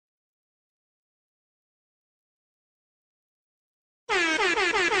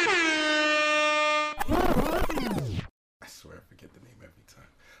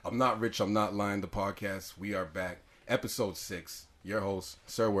I'm Not Rich, I'm Not Lying, the podcast. We are back. Episode 6. Your host,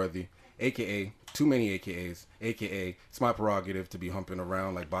 Sir Worthy, a.k.a. Too Many AKAs, a.k.a. It's my prerogative to be humping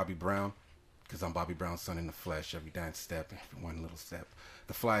around like Bobby Brown, because I'm Bobby Brown's son in the flesh, every damn step, every one little step.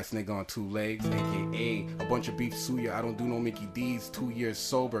 The flyest nigga on 2 legs, a.k.a. a bunch of beef suya. I don't do no Mickey D's. 2 years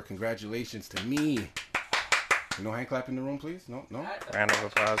sober. Congratulations to me. You know hand clap in the room, please? No? Round of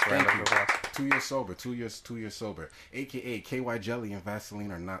applause, round of applause. 2 years sober, 2 years sober. AKA KY Jelly and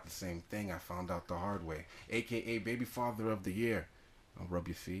Vaseline are not the same thing. I found out the hard way. AKA Baby Father of the Year. I'll rub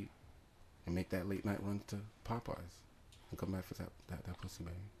your feet and make that late night run to Popeyes. And come back for that pussy,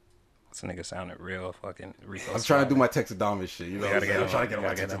 baby. This nigga sounded real fucking Rico. I'm trying to do my Texadamas shit, you know what I'm saying? I'm trying to get Gotta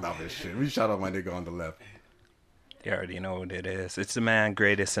my get Texadamas shit. We shout out my nigga on the left. You already know what it is. It's the man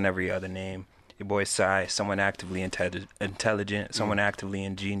greatest in every other name. Your boy Sai, someone actively intelligent, someone actively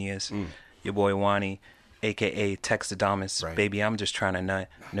ingenious. Your boy Wani, a.k.a. Texadamas. Right. Baby, I'm just trying to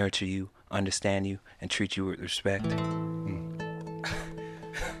nurture you, understand you, and treat you with respect.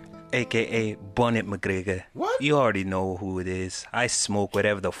 A.k.a. Bonnet McGregor. What? You already know who it is. I smoke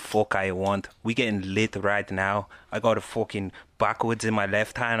whatever the fuck I want. We getting lit right now. I got a fucking backwoods in my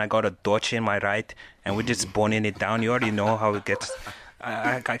left hand. I got a Dutch in my right. And we're just burning it down. You already know how it gets.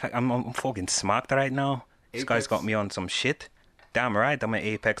 I'm fucking smacked right now. This guy's got me on some shit. Damn right, I'm an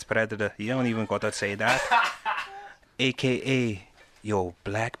apex predator. You don't even got to say that. A.k.a. Yo,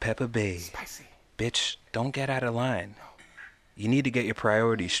 Black Pepper Bay. Spicy. Bitch, don't get out of line. You need to get your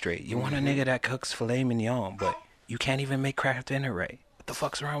priorities straight. You want a nigga that cooks filet mignon, but you can't even make Kraft dinner right. What the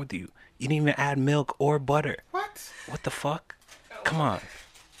fuck's wrong with you? You didn't even add milk or butter. What the fuck? Come on.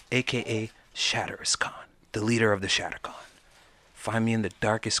 A.k.a. Shatterscon, the leader of the Shattercon. Find me in the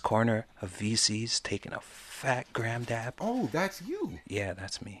darkest corner of VC's taking a fat gram dab. Oh, that's you. Yeah,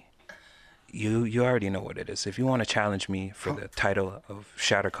 that's me. You already know what it is. If you want to challenge me for the title of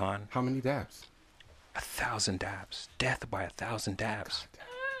Shattercon, How many dabs? 1,000 dabs. Death by 1,000 dabs.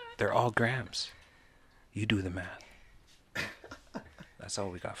 They're all grams. You do the math. That's all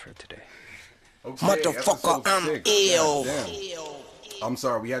we got for today. Okay, Motherfucker, I'm episode 6. ill. Goddamn. I'm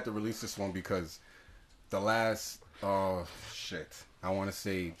sorry, we had to release this one because the last, I want to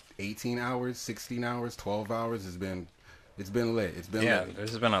say 18 hours, 16 hours, 12 hours it's been lit. It's been Yeah, lit.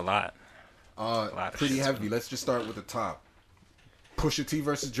 there's been a lot. lot of Pretty shit's heavy. Let's just start with the top. Pusha T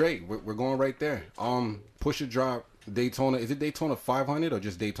versus Drake. We're going right there. Pusha drop Daytona. Is it Daytona 500 or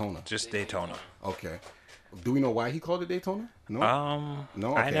just Daytona? Just Daytona. Okay. Do we know why he called it Daytona? No.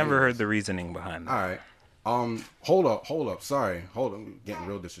 No. I Okay. never heard the reasoning behind that. All right. Hold up. Sorry. Hold on. Getting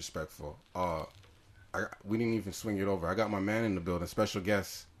real disrespectful. We didn't even swing it over. I got my man in the building. Special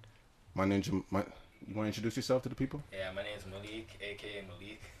guest. My ninja. You want to introduce yourself to the people? Yeah, my name's Malik, aka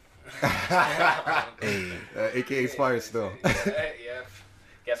Malik. Hey, AKA Spire still. Yeah,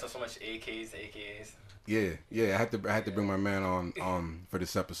 guess so much AKs, AKAs. Yeah. I had to bring my man on for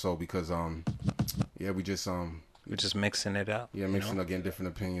this episode because we just we're just mixing it up. mixing you know? up, getting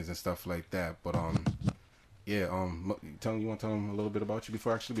different opinions and stuff like that. But you want to tell him a little bit about you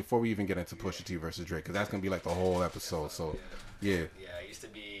before we even get into Pusha T versus Drake, because that's gonna be like the whole episode. So yeah. Yeah, I used to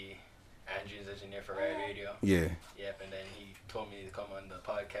be Andrew's engineer for Ride Radio. Yeah. Yep, and then he told me to come on the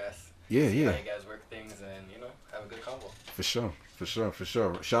podcast. Yeah. How you guys work things and have a good combo. For sure.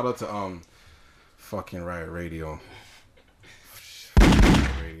 Shout out to fucking Riot Radio.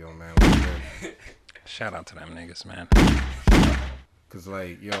 Radio, man. Shout out to them niggas, man. Cause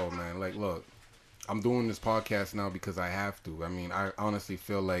look, I'm doing this podcast now because I have to. I mean, I honestly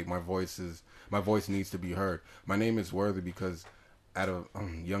feel like my voice needs to be heard. My name is Worthy because at a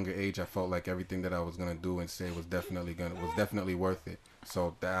younger age, I felt like everything that I was gonna do and say was definitely worth it.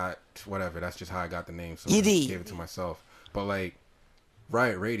 So that's just how I got the name. So I just gave it to myself. But like,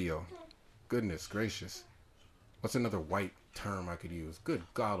 Riot Radio, goodness gracious, what's another white term I could use? Good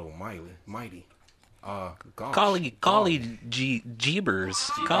God Almighty, gosh. Golly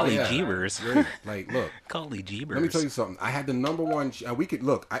jeebers. Golly jeebers. Yeah. Like, look. Golly jeebers. Let me tell you something. I had the number one. We could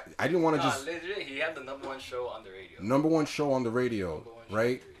look. I didn't want to just. Legit, he had the number one show on the radio. Number one show on the radio,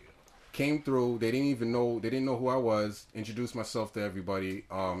 right? Came through. They didn't even know. They didn't know who I was. Introduced myself to everybody.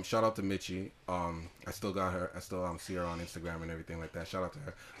 Shout out to Mitchie. I still got her. I still see her on Instagram and everything like that. Shout out to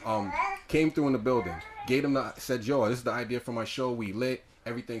her. Came through in the building. Gave them said, "Yo, this is the idea for my show. We lit.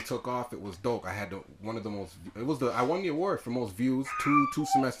 Everything took off. It was dope. I had I won the award for most views 2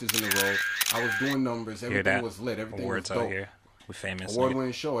 semesters in a row. I was doing numbers. Everything was lit. Everything Awards was dope. out here. We famous.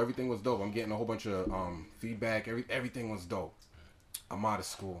 Award-winning show. Everything was dope. I'm getting a whole bunch of feedback. Everything was dope. I'm out of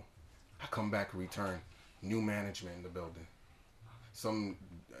school. I come back and return. New management in the building.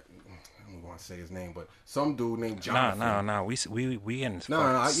 I don't want to say his name, but some dude named Jonathan. No. We getting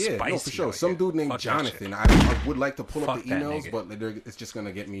Yeah, no, for sure. Some dude named Jonathan. I would like to pull up the emails, but it's just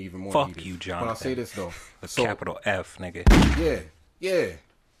gonna get me even more. Fuck you, Jonathan. But I'll say this though. With capital F, nigga.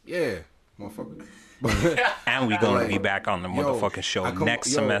 Yeah, motherfucker. And we gonna be back on the motherfucking show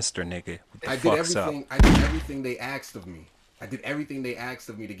next semester, nigga. I did everything they asked of me. I did everything they asked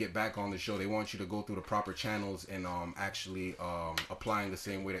of me to get back on the show. They want you to go through the proper channels and actually applying the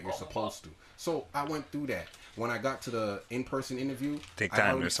same way that you're supposed to. So I went through that. When I got to the in-person interview, take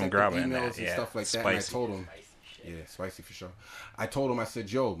time. There's some grub in that. And stuff like that. And I told them, spicy for sure. I told them, I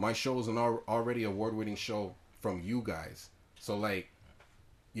said, yo, my show is an already award-winning show from you guys. So like,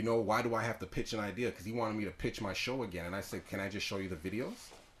 you know, why do I have to pitch an idea? Because he wanted me to pitch my show again. And I said, can I just show you the videos?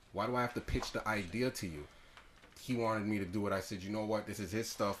 Why do I have to pitch the idea to you? He wanted me to do it. I said, you know what? This is his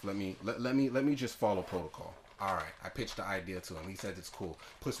stuff. Let me just follow protocol. All right. I pitched the idea to him. He said it's cool.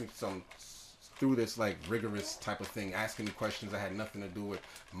 Puts me through this like rigorous type of thing, asking me questions that had nothing to do with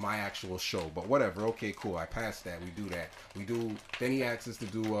my actual show. But whatever. Okay, cool. I passed that. We do that. Then he asks us to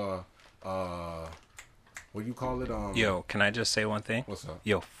do what do you call it? Yo, can I just say one thing? What's up?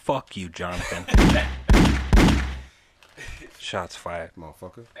 Yo, fuck you, Jonathan. Shots fired,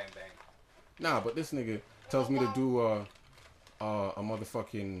 motherfucker. Bang bang. Nah, but this nigga tells me to do a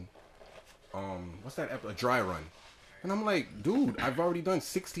motherfucking what's that? A dry run, and I'm like, dude, I've already done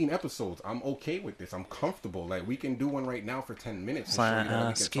 16 episodes. I'm okay with this. I'm comfortable. Like we can do one right now for 10 minutes.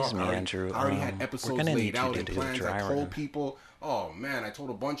 Excuse me, Andrew. I already had episodes laid out and plans. I told people. Oh man, I told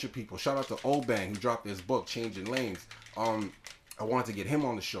a bunch of people. Shout out to Obang who dropped his book, Changing Lanes. I wanted to get him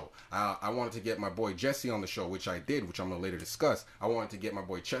on the show. I wanted to get my boy Jesse on the show, which I did, which I'm going to later discuss. I wanted to get my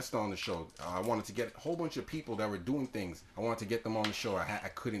boy Chester on the show. I wanted to get a whole bunch of people that were doing things. I wanted to get them on the show.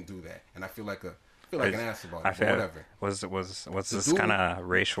 I couldn't do that. And I feel like an ass about it. Whatever. Was this kind of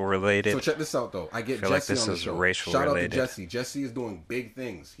racial related? So check this out, though. I get Jesse on the show. Shout out to Jesse. Jesse is doing big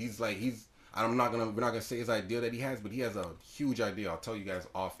things. We're not gonna say his idea that he has, but he has a huge idea. I'll tell you guys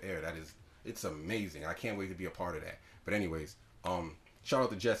off air. It's amazing. I can't wait to be a part of that. But anyways, shout out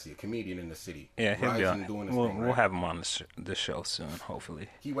to Jesse, a comedian in the city. Yeah, he'll be on. We'll have him on the show soon, hopefully.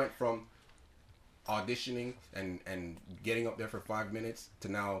 He went from auditioning and getting up there for 5 minutes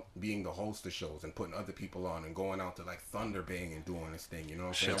to now being the host of shows and putting other people on and going out to like Thunder Bay and doing this thing. You know what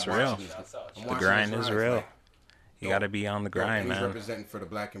I'm saying? Shit's real. The grind is real. Like, you got to be on the grind, man. He's representing for the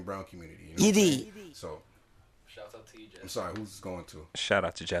black and brown community. You know so, shout out to you, Jesse. I'm sorry, who's this going to? Shout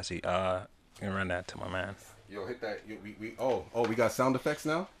out to Jesse. You can run that to my man. Yo, hit that. We got sound effects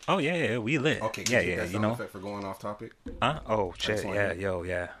now? Oh, yeah, we lit. Okay, yeah, you know. Effect for going off topic? Huh? Oh, shit, yeah.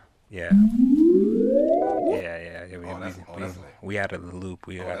 We out of the loop.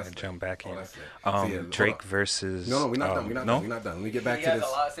 We gotta jump back in. Drake versus. No, we're not done. We're not done. Let me get back to this. A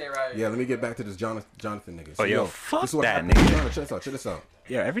lot to say right yeah, let me get back to this Jonathan nigga. So, fuck that nigga. Check this out.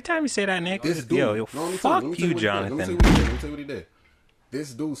 Yeah, every time you say that nigga, this dude, fuck you, Jonathan. Let me tell you what he did.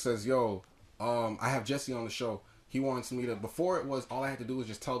 This dude says, yo, I have Jesse on the show. He wants me to. Before it was all I had to do was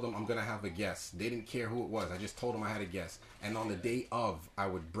just tell them I'm gonna have a guest. They didn't care who it was. I just told them I had a guest, and on the day of, I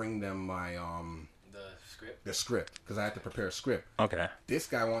would bring them my the script because I had to prepare a script. Okay. This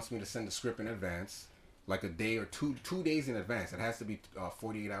guy wants me to send the script in advance, like a day or two days in advance. It has to be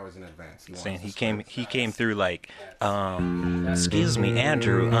 48 hours in advance. He came through like, excuse me,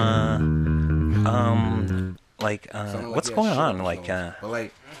 Andrew. What's going on? But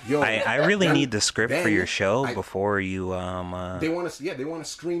like, yo, I really need the script for your show before you. They want to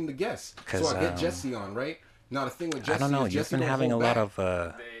screen the guests. So I get Jesse on, right? Now the thing with Jesse, I don't know. You've been having a lot of.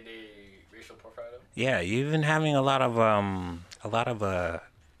 Yeah, you've been having a lot of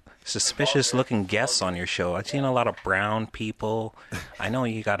suspicious looking guests on your show. I've seen a lot of brown people. I know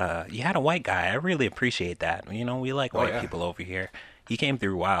you had a white guy. I really appreciate that. You know, we like white people over here. He came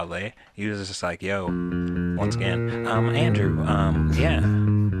through wild, eh? He was just like, yo, once again, Andrew, yeah.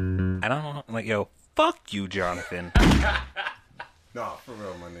 I don't know, like, yo, fuck you, Jonathan. Nah, for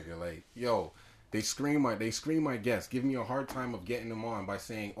real, my nigga. Like, yo, they scream my guests. Give me a hard time of getting them on by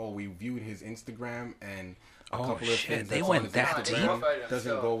saying, oh, we viewed his Instagram and a couple of things they went that deep.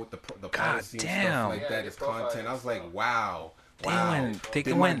 Doesn't go with the policy and stuff like that. It's content. I was like, wow.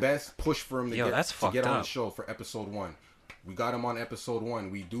 They went best push for him to get on the show for episode 1. We got him on episode 1.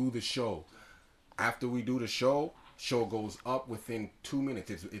 We do the show. After we do the show goes up within 2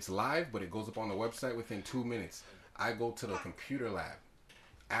 minutes. It's live, but it goes up on the website within 2 minutes. I go to the computer lab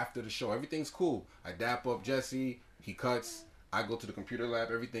after the show. Everything's cool. I dap up Jesse. He cuts. I go to the computer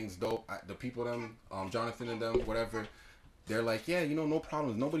lab. Everything's dope. The people, Jonathan and them, whatever, they're like, yeah, no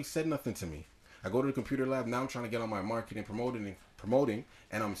problems. Nobody said nothing to me. I go to the computer lab. Now I'm trying to get on my marketing, promoting,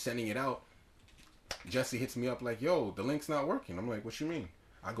 and I'm sending it out. Jesse hits me up like, yo, the link's not working. I'm like, what you mean?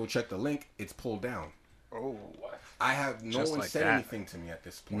 I go check the link, it's pulled down. Oh, What? I have no Just one like said that. anything to me at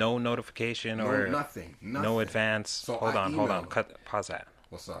this point. no notification No, or nothing. no advance. So hold I on. emailed him. Pause that.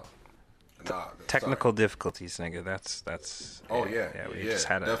 What's up? Nah, Technical difficulties, nigga. That's. Oh yeah, we just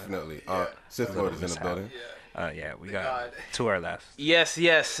had a. definitely. Sith Lord is in the mishap. building. Yeah, we got God. to our left. Yes,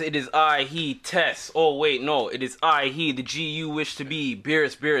 it is I, he, Tess. Oh, wait, no, it is I, he, the G you wish to be.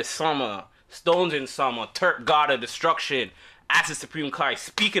 Beerus, Summer. Stones in Summer. Turk, God of Destruction. Acid Supreme Kai.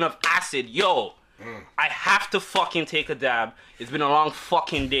 Speaking of acid, yo, I have to fucking take a dab. It's been a long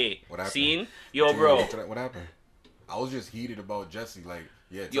fucking day. What happened? Seen? Yo, bro. What happened? I was just heated about Jesse. Like,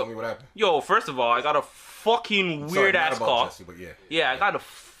 yeah, tell me what happened. Yo, first of all, I got a fucking Sorry, weird not ass about call. Jesse, but yeah. Yeah, I got a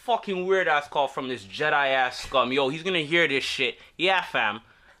fucking weird ass call from this Jedi ass scum. Yo, he's gonna hear this shit. Yeah, fam.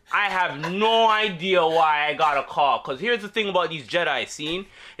 I have no idea why I got a call. Cause here's the thing about these Jedi, scene.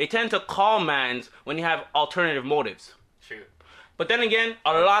 They tend to call mans when they have alternative motives. True. But then again,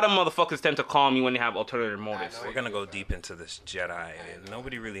 a lot of motherfuckers tend to call me when they have alternative motives. know. We're gonna go deep into this Jedi.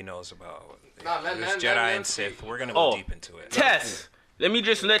 Nobody really knows about Nah, this Jedi and Sith. We're gonna Oh, go deep into it. Tess, let me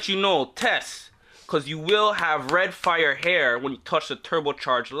just let you know, Tess, because you will have red fire hair when you touch the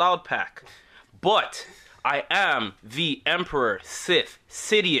turbocharged loud pack. But I am the Emperor Sith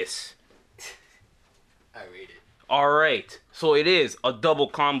Sidious. I rate it. Alright, so it is a double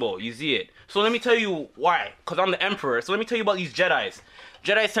combo, you see it. So let me tell you why, because I'm the Emperor. So let me tell you about these Jedis.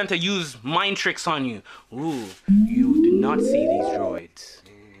 Jedis tend to use mind tricks on you. Ooh, you did not see these droids.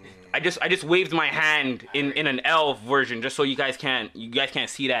 I just waved my hand in an elf version just so you guys can't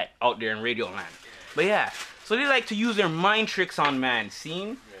see that out there in Radio Land. But yeah, so they like to use their mind tricks on man, seen?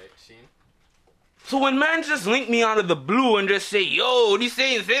 Right, Sheen? So when man just link me out of the blue and just say, yo, what you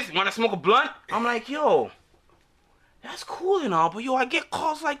saying is this? Wanna smoke a blunt? I'm like, yo, that's cool and all, but yo, I get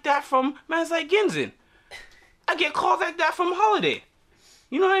calls like that from mans like Ginzin. I get calls like that from Holiday.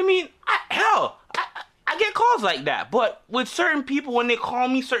 You know what I mean? I get calls like that. But with certain people, when they call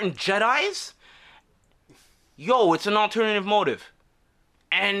me certain Jedis, yo, it's an alternative motive.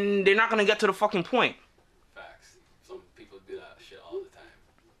 And they're not gonna get to the fucking point. Facts. Some people do that shit all the time.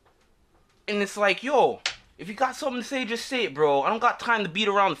 And it's like, yo, if you got something to say, just say it, bro. I don't got time to beat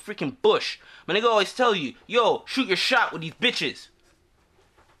around the freaking bush. My nigga always tell you, yo, shoot your shot with these bitches.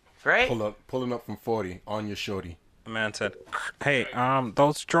 Right? Pulling up from 40 on your shorty. The man said, "Hey,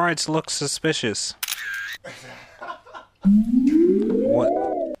 those droids look suspicious."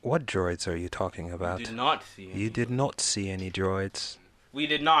 What droids are you talking about? Did not see any. You did not see any droids. We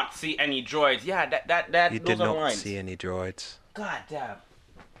did not see any droids. Yeah, that You those did are not lines. see any droids. God damn.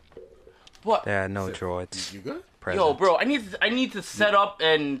 What? There are no droids You good? present. Yo, bro, I need to set up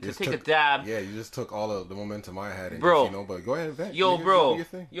and to Just take a took- dab. Yeah, you just took all of the momentum I had. And Bro. just, but go ahead, vent. Yo, Do bro. your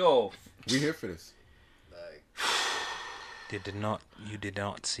thing. Yo. We here for this. Like, You did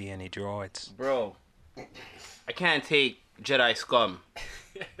not see any droids. Bro. I can't take Jedi scum.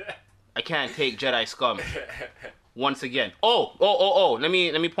 I can't take Jedi scum. Once again. Oh. Let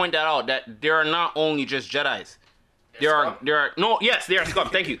me point that out. That there are not only just Jedis. There are they are scum.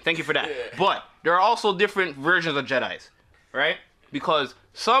 Thank you for that. But there are also different versions of Jedis, right? Because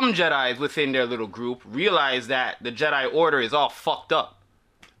some Jedis within their little group realize that the Jedi Order is all fucked up.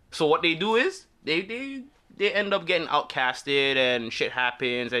 So what they do is they end up getting outcasted and shit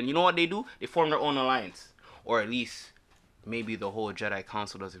happens, and you know what they do? They form their own alliance, or at least maybe the whole Jedi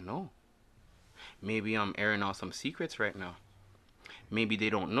Council doesn't know. Maybe I'm airing out some secrets right now. Maybe they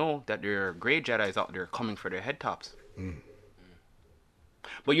don't know that there are gray Jedis out there coming for their head tops.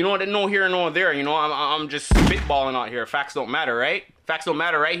 But you know what? No here, no there. You know, I'm just spitballing out here. Facts don't matter, right? Facts don't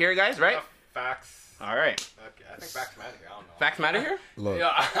matter, right here, guys, right? facts. All right. Okay, I think facts matter here. I don't know. Facts matter here? Look,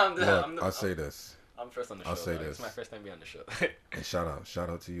 Yeah, I'll say this. I'm first on the show. I'll say It's this. my first time being on the show. And shout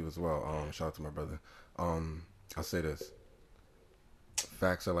out to you as well. Shout out to my brother. I'll say this.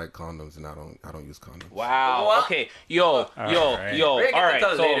 Facts are like condoms, and I don't use condoms. Wow. What? Okay. Yo. right. All We're gonna right. get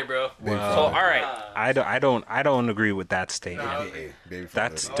that So, later, bro. Baby so father. all right. I don't agree with that statement. Baby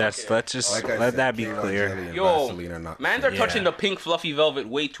That's father. let's just Like I let said, that be Keira clear. Jelly and Yo, Vaseline are not mans are shit. touching Yeah. the pink fluffy velvet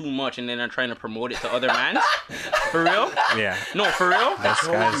way too much, and then they're trying to promote it to other mans. For real? Yeah, No, for real. this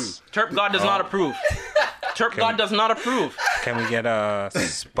guy's. Terp God does not approve. Terp God does not approve. Can we get a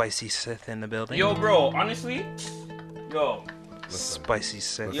spicy Sith in the building? Yo, bro. Honestly. Yo. Spicy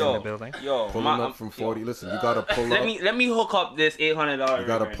Sith in Yo. the building. Yo. Pulling up from 40. Listen, you gotta pull Let up. me hook up this $800. You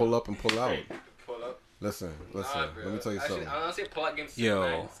gotta pull up and pull out. Pull up. Listen. Bro. Let me tell you Actually, something. I don't say pull out games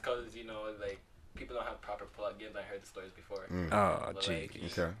Yo. because you know, like people don't have proper pull out games. I heard the stories before. Oh, But, gee. like,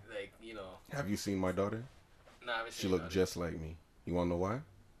 Okay. like you know, Have you seen my daughter? nah, I haven't She seen looked it. just like me. You wanna know why?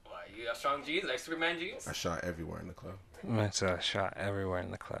 Why, you got strong jeans, like Superman jeans? I shot everywhere in the club. It's a shot everywhere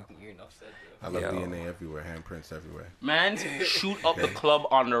in the club. You're enough said, I bro. left Yo. DNA everywhere, handprints everywhere. Man, shoot up the club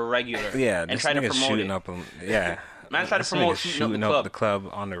on the regular. Yeah, and this try to nigga's promote shooting it. up. Yeah, Man tried to This promote nigga's shooting up the club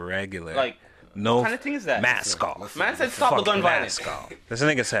on the regular. Like, no what kind of thing is that? mask off. Listen, Man said stop the Fuck gun violence. mask off. This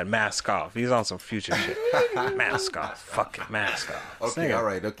nigga said mask off. He's on some future shit. Mask off. Fuck it, mask off. This Okay, nigga- all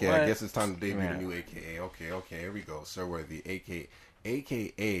right. Okay, I what? guess it's time to debut Yeah. the new AKA. Okay, here we go. Sir Worthy,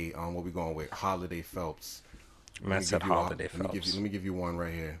 AKA, what we going with? Holiday Phelps. Man said holiday Let Phelps. me give you one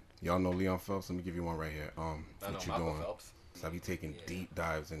right here. Y'all know Leon Phelps? Let me give you one right here. I know What you Michael doing? Phelps. So I be taking deep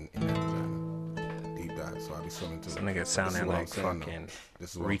dives in that vagina. Deep dives. So I be swimming too. This nigga This is sounding what I'm like saying, though. fucking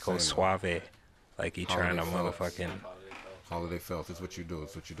This is what I'm Rico saying, though. Suave. Like he trying to Holiday Phelps. motherfucking. Holiday Phelps. This is what you do.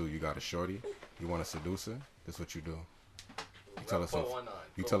 It's what you do. You got a shorty. You want to seduce her. This is what you do. You tell us Put some. one on.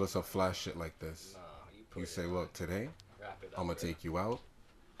 You Put tell one us some flash shit like this. Nah, you put You it say, on. look, today Wrap it up, I'm gonna bro. take you out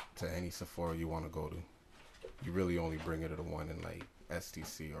to any Sephora you want to go to. You really only bring her to the one in like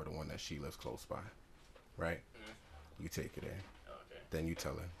STC or the one that she lives close by, right? You take her there. Okay. Then you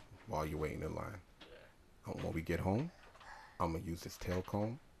tell her while you're waiting in line. When we get home, I'm gonna use this tail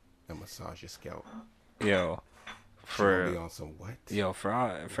comb and massage your scalp. Yo, She gonna be for on some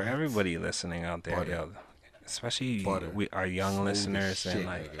what? for everybody listening out there, Butter. yo, especially Butter. our young Smooth as listeners shit, and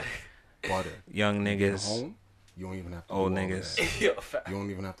like nigga. Butter. young When you get niggas, home, you don't even have to old do all of niggas. that. Yo, fat. You don't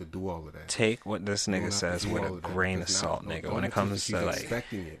even have to do all of that. Take what this You don't nigga have to says do with all a of that, grain of because now- salt, no, nigga. don't When it think comes she's to like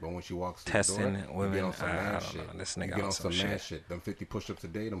expecting it, but when she walks through testing the door, women, you get on some I mad don't shit. know. This You nigga get on on some some mad shit. shit. Them 50 push-ups a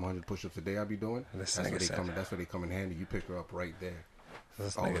day, them 100 push-ups a day I be doing. This That's nigga where they said- come. That's where they come in handy. You pick her up right there.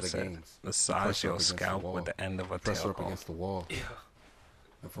 this all of nigga the said, games. massage Press her your up against the scalp wall. with the end of a Press her tail up comb. against the wall.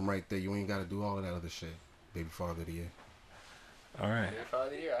 And from right there, you ain't got to do all of that other shit. Baby father of the year. All right. You're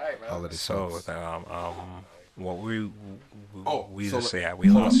probably here. All right, bro. All of the So Phelps. what we so just let- yeah, we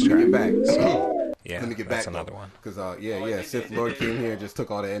hold on, lost let me track. get back. Yeah, Let me get that's back. another one. Because Oh, Sith Lord came here and just took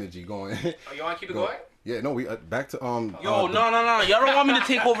all the energy going. Oh, you want to keep it Go. going? Yeah, no, we back to Yo, no. Y'all don't want me to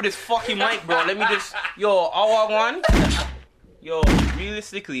take over this fucking mic, bro. Let me just. Yo, all I want. Yo,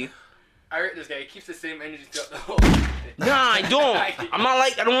 realistically. I heard this guy. He keeps the same energy throughout the whole thing. Nah, I don't.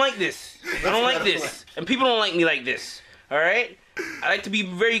 I don't like this. I don't like this. And people don't like me like this. Alright? I like to be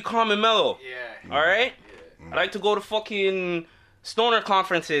very calm and mellow. Yeah. Alright? Yeah. I like to go to fucking stoner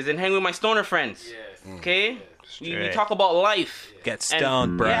conferences and hang with my stoner friends. Yes. Okay? We Straight. talk about life. Get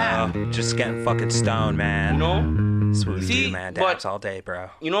stoned, bro. yeah. Just getting fucking stoned, man. You know? Smoothie See, dude, man. but- Dabs all day, bro.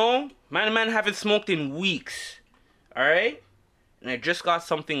 You know? Man haven't smoked in weeks. Alright? And I just got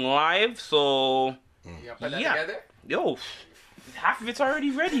something live, so You gonna put that Yeah. together? yo, half of it's already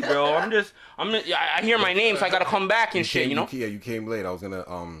ready, bro. I hear my name, so I gotta come back and shit, you know? Yeah, you came late. I was gonna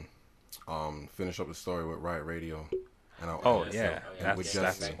finish up the story with Riot Radio. And I, Oh, and yeah. with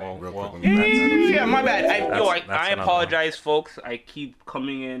That's Jesse, well, real well, quick. Let me Yeah, back that up. yeah, my bad. I that's another apologize, folks. I keep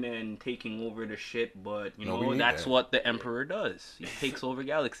coming in and taking over the shit, but you No, we know need that's that. what the Emperor does. He takes over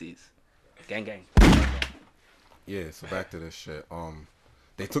galaxies. Gang, gang. Yeah, so back to this shit.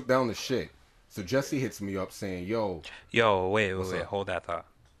 They took down the shit. So Jesse hits me up saying, "Yo, Yo, wait, What's up? hold that thought.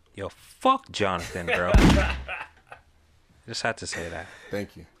 Yo, fuck Jonathan, bro. Just had to say that.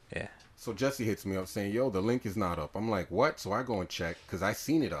 thank you." Yeah. So Jesse hits me up saying, "Yo, the link is not up." I'm like, "What?" So I go and check because I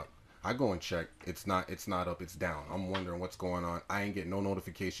seen it up. I go and check. It's not up. It's down. I'm wondering what's going on. I ain't get no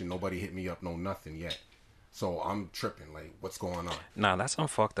notification. Nobody hit me up. No nothing yet. So I'm tripping. Like, what's going on? Nah, that's some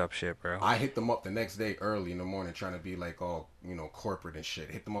fucked up shit, bro. I hit them up the next day early in the morning, trying to be like all corporate and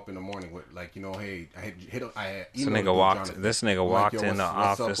shit.It them up in the morning with like, hey, I had This emailed nigga dude, walked. Jonathan. This nigga I'm like, walked "Yo, in the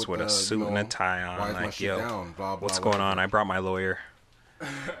what's up office with a the, suit and a tie on. why is my Like, shit yo, down? Blah, blah, what's what going the on? fuck?" I brought my lawyer.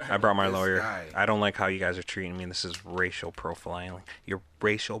 I brought my This lawyer. guy. I don't like how you guys are treating me. This is racial profiling. You're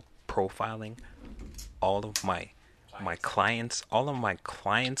racial profiling all of my clients. All of my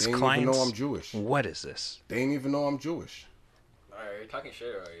clients' They ain't clients. even know I'm Jewish. What is this? They ain't even know I'm Jewish. Alright, you're talking shit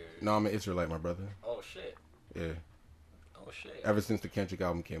or you? No, I'm an Israelite, my brother. Oh shit. Yeah. Oh shit. Ever since the Kendrick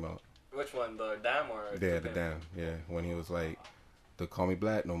album came out. Which one? The Dam or? Yeah, the damn. Yeah. When he was like, "They call me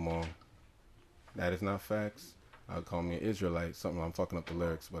black no more. That is not facts. I'll call me an Israelite." Something, I'm fucking up the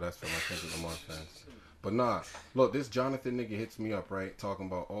lyrics, but that's for my Kendrick Lamar fans. But nah, look, this Jonathan nigga hits me up, right? Talking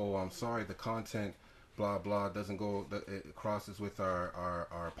about, "Oh, I'm sorry, the content, blah, blah, doesn't go, it crosses with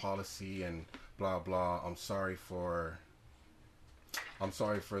our policy and blah, blah. I'm sorry for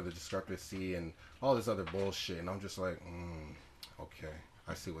the discrepancy and all this other bullshit." And I'm just like, okay,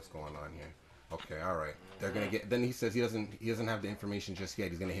 I see what's going on here. Okay, all right. They're gonna get. Then he says he doesn't have the information just yet.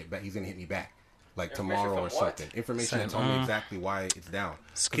 He's gonna hit back. He's gonna hit me back. like tomorrow or from what? something. Information to tell me exactly why it's down.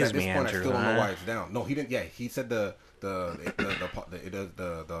 'Cause Excuse at this me, point, Andrew, I still don't know huh? why it's down. No, he didn't. Yeah, he said the what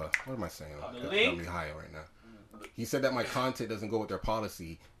am I saying? Got me high right now. He said that my content doesn't go with their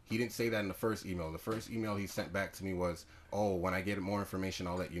policy. He didn't say that in the first email. The first email he sent back to me was, "Oh, when I get more information,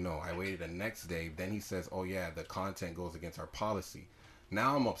 I'll let you know." I waited the next day. Then he says, "Oh yeah, the content goes against our policy."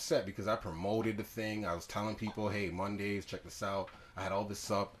 Now I'm upset because I promoted the thing. I was telling people, "Hey, Mondays, check this out." I had all this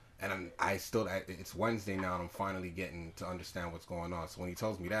up, and it's Wednesday now, and I'm finally getting to understand what's going on. So when he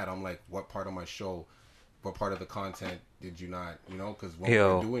tells me that, I'm like, "What part of my show? What part of the content did you not, because when we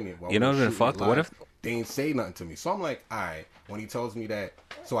were doing it, while you know, we were then shooting fuck. it What live, if? they ain't say nothing to me?" So I'm like, alright. When he tells me that,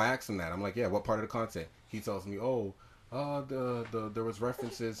 so I asked him that. I'm like, "Yeah, what part of the content?" He tells me, "Oh, there was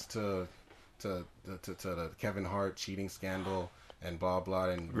references to the Kevin Hart cheating scandal and blah blah,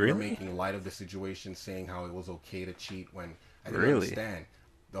 and we were Really? making light of the situation, saying how it was okay to cheat when I didn't Really? understand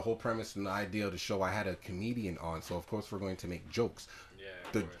the whole premise and the idea of the show. I had a comedian on, so of course we're going to make jokes.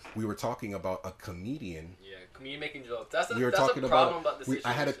 Yeah, of course. We were talking about a comedian. Yeah, comedian making jokes. That's the, We were that's talking the problem about about. this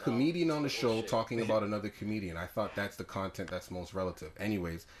I had a situation. comedian on the It's show bullshit. talking about another comedian. I thought that's the content that's most relative.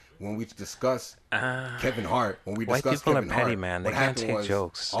 Anyways, when we discuss Kevin Hart, White people are petty, man. They what can't happened take was,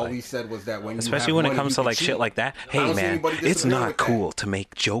 jokes, all like- we said was that when Especially you when have it money, comes you to can like shit cheat. like that. I Hey don't see man, anybody it's disagree not with that. cool to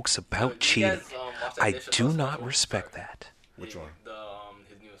make jokes about You cheating. guys, watch that I Dave do Chappelle not special? respect Sorry. that. Which one?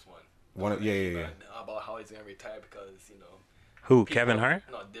 His newest one. Yeah. About how he's gonna retire because Who? people- Kevin Hart?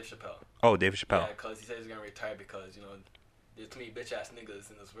 No, Dave Chappelle. Oh, David Yeah, Chappelle. because he says he's gonna retire because there's too many bitch ass niggas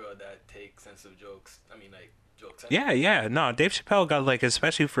in this world that take sensitive jokes. I mean, like jokes. Yeah. No, Dave Chappelle got like,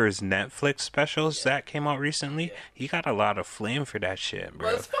 especially for his Netflix specials that came out recently, Yeah. he got a lot of flame for that shit, But bro.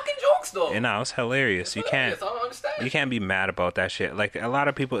 it's fucking jokes though. And no, it's hilarious. You can't. I don't understand. You can't be mad about that shit. Like a lot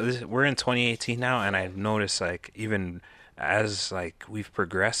of people, we're in 2018 now, and I've noticed like even as like we've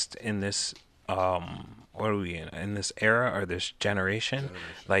progressed in this, what are we in this era or this generation?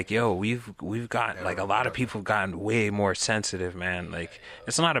 Like yo, we've got like a lot of people have gotten way more sensitive, man. Like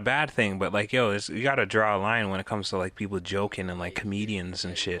it's not a bad thing, but like yo, you got to draw a line when it comes to like people joking and like comedians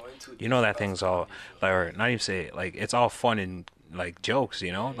and shit. You know that thing's all like, or not even say like it's all fun and like jokes,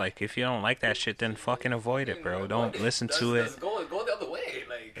 like if you don't like that shit, then fucking avoid it, bro. Don't listen to it. Go the other way.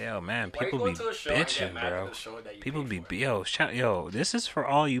 Like, Yo, man, why you people go be to a show and get bitching, mad at bro. the show that you People pay be for? yo, this is for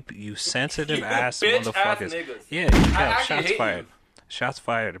all you sensitive ass bitch-ass motherfuckers. niggas. Yeah, actually shots hate fired. you. Shots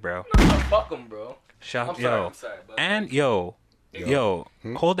fired, bro. No, fuck them, bro. Shot, I'm yo, sorry, but and yo,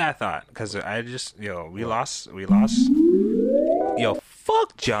 hold that thought, cause I just we lost. Yo,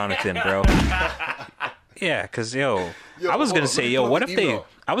 fuck Jonathan, bro. Yeah, cause I was gonna say, what if they?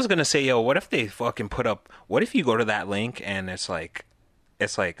 I was gonna say, what if they fucking put up? What if you go to that link and it's like a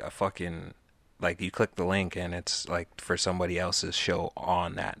fucking like you click the link and it's like for somebody else's show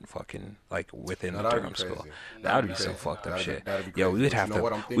on that fucking like within the that'd be Durham school. crazy. That would be That'd some be fucked up crazy. shit. That'd be Yo, crazy. we'd But have you know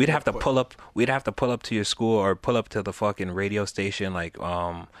what I'm to thinking? we'd have to pull up. We'd have to pull up to your school or pull up to the fucking radio station like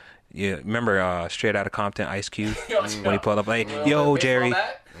you remember Straight Outta Compton, Ice Cube when he pulled up like, yo Jerry.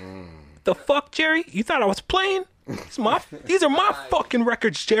 The fuck, Jerry? You thought I was playing? These are my fucking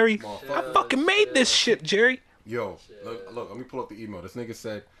records, Jerry. I fucking made this shit, Jerry. Yo, look, let me pull up the email. This nigga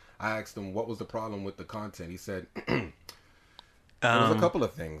said, I asked him what was the problem with the content. He said, there was a couple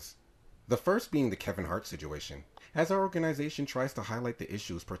of things. The first being the Kevin Hart situation. As our organization tries to highlight the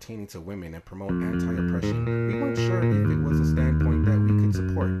issues pertaining to women and promote anti-oppression, we weren't sure if it was a standpoint that we could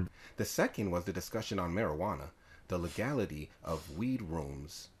support. The second was the discussion on marijuana, the legality of weed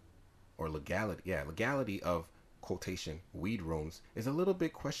rooms, or legality of quotation weed rooms is a little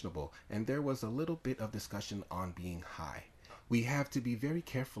bit questionable, and there was a little bit of discussion on being high. We have to be very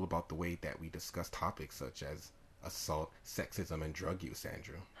careful about the way that we discuss topics such as assault, sexism, and drug use,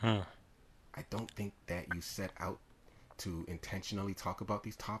 Andrew. I don't think that you set out to intentionally talk about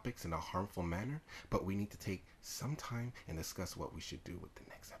these topics in a harmful manner, but we need to take some time and discuss what we should do with the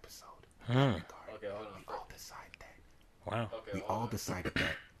next episode. In that regard, Okay, hold on. we all decide that. Wow. Okay, We hold all on. decided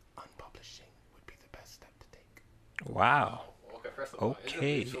that unpublishing would be the best step to take. Wow. Okay, first of all,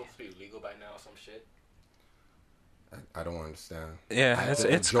 Okay. isn't it supposed to be legal by now or some shit? I don't understand. Yeah,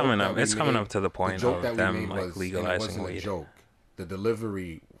 The it's joke coming that up. we It's coming made- up to the point joke of that we them made like was- and it legalizing wasn't a weed. joke. The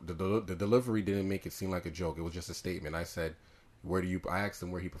delivery, the delivery didn't make it seem like a joke. It was just a statement. I said, I asked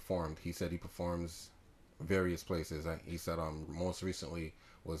him where he performed. He said he performs various places. He said, most recently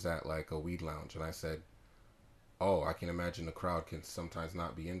was at like a weed lounge. And I said, oh, I can imagine the crowd can sometimes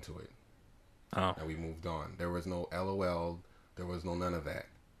not be into it. Oh. And we moved on. There was no LOL. There was no none of that.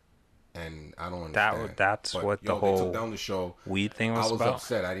 And I don't understand. That's But, what the they whole took down the show. weed thing I was was about.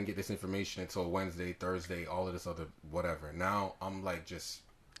 upset. I didn't get this information until Wednesday, Thursday, all of this other whatever. Now I'm like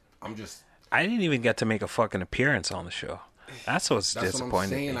I'm just I didn't even get to make a fucking appearance on the show. That's what's That's what I'm disappointing.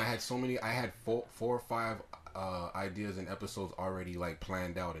 saying. Me. I had so many. I had four or five ideas and episodes already like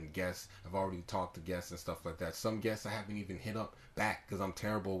planned out, and guests. I've already talked to guests and stuff like that. Some guests I haven't even hit up back because I'm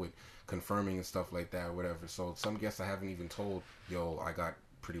terrible with confirming and stuff like that or whatever. So some guests I haven't even told, yo, I got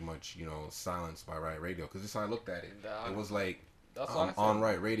pretty much, you know, silenced by Riot Radio, because this is how I looked at it. It was like, on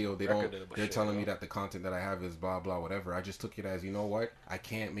Riot Radio, they're telling me that the content that I have is blah blah whatever. I just took it as, you know what, I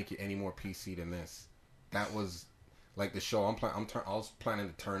can't make it any more PC than this. That was like the show I was planning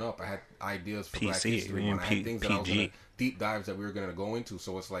to turn up. I had ideas for Black History Month. I had things that I was gonna, deep dives that we were gonna go into.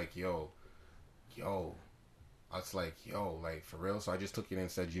 So it's like, yo, it's like, yo, like, for real. So I just took it and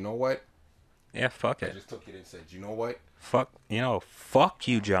said, you know what? Yeah, fuck it. I just took it and said, you know what? Fuck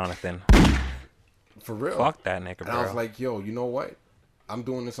you, Jonathan. For real. Fuck that nigga, bro. And I was like, yo, you know what? I'm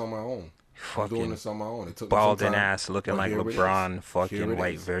doing this on my own. Fucking I'm doing this on my own. It took balding me some time, ass, looking but like here it LeBron, is. fucking Here it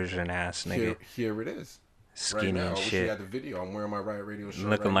white is. version ass nigga. Here it is. Skinny Right now, and I wish shit. you had the video. I'm wearing my Riot Radio shirt.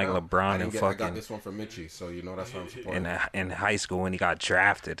 Looking right like now. LeBron and I fucking. got this one from Mitchie, so you know that's what I'm supporting. In high school when he got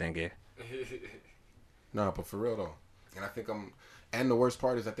drafted, nigga. Nah, but for real though, and I think I'm. And the worst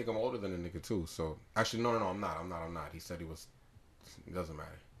part is, I think I'm older than the nigga too. So actually, no, I'm not. He said he was. It doesn't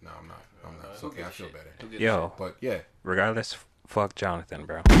matter. No, I'm not. It's okay. I feel better. Yo, But yeah, regardless, fuck Jonathan,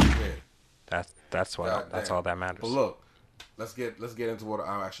 bro. yeah. That's what. God That's damn. all that matters. But look, let's get into what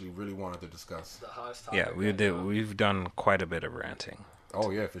I actually really wanted to discuss. The hottest topic Yeah, we've done quite a bit of ranting.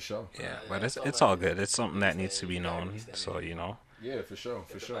 Oh yeah, for sure. Yeah, but it's all good. It's something that needs to be known. So you know. Yeah, for sure.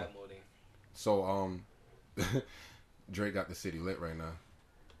 So Drake got the city lit right now.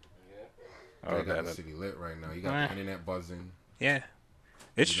 Drake got the city lit right now. You got the internet buzzing. Yeah.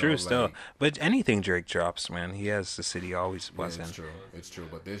 It's You true know, still. like- But anything Drake drops, man, he has the city always Yeah, buzzing. it's true.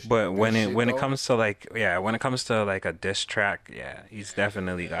 But this. But this when shit, it though, comes to like a diss track, yeah, he's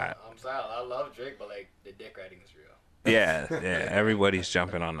definitely got I'm sorry, I love Drake, but like the dick riding is real. yeah, everybody's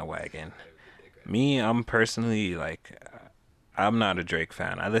jumping on the wagon. Me, I'm personally like I'm not a Drake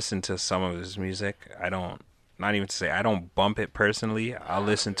fan. I listen to some of his music. I don't bump it personally. I'll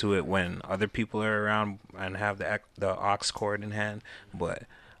listen to it when other people are around and have the aux cord in hand, but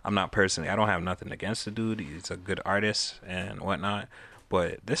I'm not personally. I don't have nothing against the dude. He's a good artist and whatnot.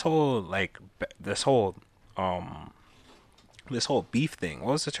 But this whole beef thing.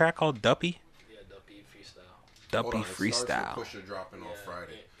 What was the track called? Duppy? Yeah, Duppy freestyle. hold Duppy on, it freestyle. starts with Pusha dropping on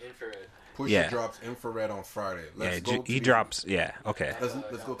Friday. Infrared. Pusha Yeah. drops Infrared on Friday. Yeah, Let's go to he these- drops. Yeah, okay. Let's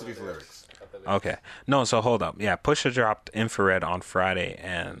go to these lyrics. Okay. No, so hold up. Yeah, Pusha dropped Infrared on Friday,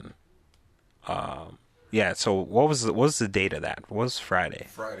 and yeah. So what was the date of that? What was Friday?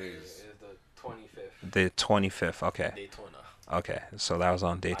 Fridays. It's the 25th. The 25th. Okay. Daytona. Okay. So that was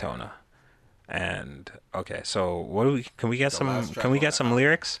on Daytona. And okay, so what do we? Can we get some? last track Can we on get the some album.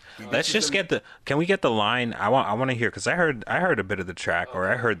 lyrics? Let's just get the. Can we get the line? I want to hear because I heard a bit of the track, or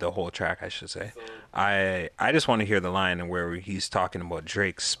I heard the whole track, I should say. I just want to hear the line and where he's talking about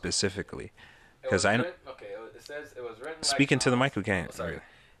Drake specifically, because I know. Okay, it says it was written. Speaking like to the Nas. mic, we can't. Oh, sorry.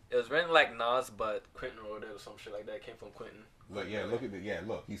 It was written like Nas, but Quentin wrote it or some shit like that. It came from Quentin. Look, yeah, look at the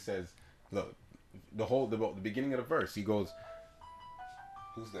look. He says, look, the beginning of the verse. He goes,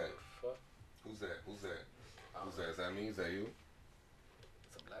 "Who's that? Fuck. Who's that? Who's that? Who's that? Is that me? Is that you?"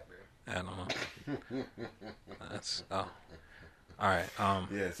 It's a Blackberry. I don't know. That's all right.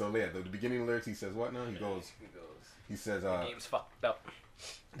 Yeah. So yeah, the beginning of the lyrics. He says what now? He goes. He says, Game's fucked up.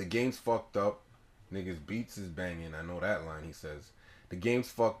 "The game's fucked up. Niggas beats is banging." I know that line. He says, "The game's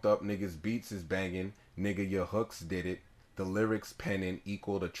fucked up. Niggas beats is banging. Nigga, your hooks did it. The lyrics penning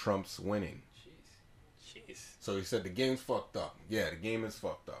equal to Trump's winning." Jeez. So he said the game's fucked up. Yeah, the game is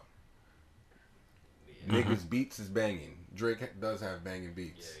fucked up. Yeah. Niggas beats is banging. Drake does have banging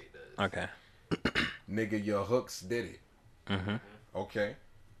beats. Yeah, he does. Okay. Nigga, your hooks did it. Mm-hmm. Okay.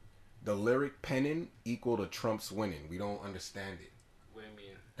 The lyric penning equal to Trump's winning. We don't understand it. What do you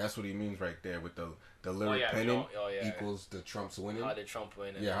mean? That's what he means right there with the lyric yeah, we penning don't- oh, yeah. equals to Trump's winning. How did Trump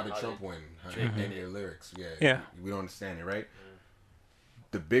win? Yeah, how did Trump win? How Drake did win? their lyrics? Yeah. Yeah. We don't understand it, right?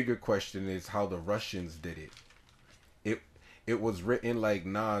 The bigger question is how the Russians did it. It was written like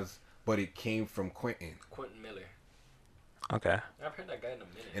Nas, but it came from Quentin. Quentin Miller. Okay. I've heard that guy in a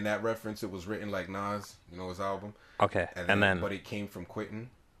minute. In that reference, it was written like Nas, you know, his album. Okay. And then. But it came from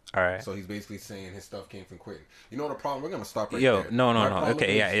Quentin. All right. So he's basically saying his stuff came from Quentin. You know the problem? We're going to stop right Yo, there. no. My problem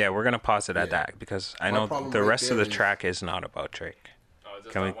Okay, is- yeah. We're gonna pause it at Yeah. that because I My know problem the right rest of the there is- track is not about Drake. Oh, is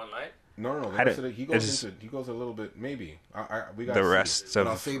this Can like we- one line? No. The I rest don't- of he it's- goes a little bit, maybe. We got The rest But of,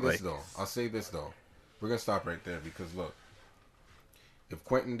 I'll say this, like- though. We're going to stop right there because, look, if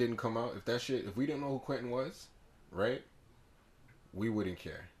Quentin didn't come out, if we didn't know who Quentin was, right, we wouldn't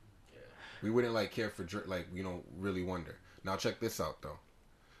care. We wouldn't like care for Drake, like really wonder. Now check this out though.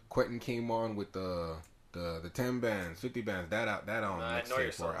 Quentin came on with the 10 bands, 50 bands, that on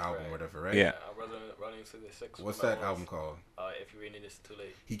mixtape or album, right. whatever, right? Yeah. Running to the 6. What's that album called? If you're reading this too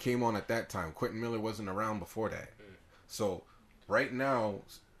late. He came on at that time. Quentin Miller wasn't around before that. So right now,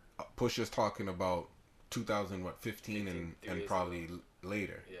 Pusha's talking about 2015 and probably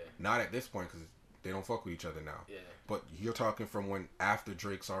later. Yeah. Not at this point because they don't fuck with each other now. Yeah. But you're talking from when after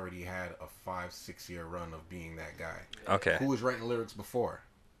Drake's already had a 5-6 year run of being that guy. Okay. Who was writing lyrics before?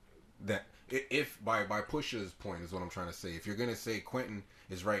 That if by Pusha's point is what I'm trying to say. If you're gonna say Quentin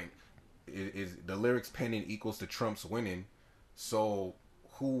is writing, is the lyrics penning equals to Trump's winning? So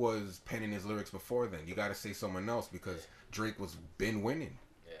who was penning his lyrics before then? You got to say someone else because Drake was been winning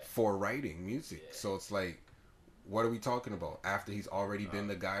for writing music. So it's like, what are we talking about? After he's already been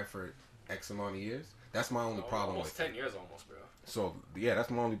the guy for X amount of years? That's my only problem almost with 10 years almost, bro. So yeah, that's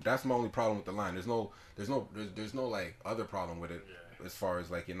my only problem with the line. There's no like other problem with it as far as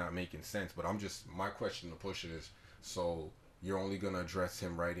like it not making sense. But my question to Pusha is, so you're only gonna address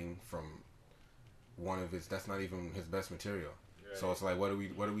him writing from one of his, that's not even his best material. Right. So it's like, what are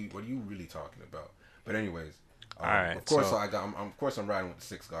you really talking about? But anyways, all right. Of course, of course, I'm riding with the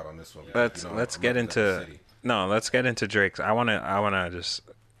 6 God on this one. Let's get into Drake's. I wanna just,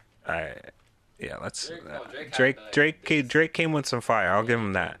 let's. Drake came with some fire. I'll give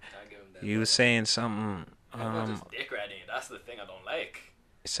him that. He was saying something. Just dick riding. That's the thing I don't like.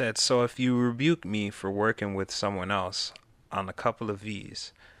 He said, "So if you rebuke me for working with someone else on a couple of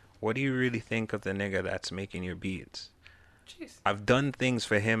V's, what do you really think of the nigga that's making your beats? Jeez. I've done things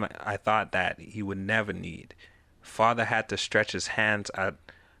for him I thought that he would never need. Father had to stretch his hands out.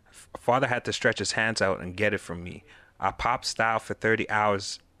 And get it from me. I pop style for 30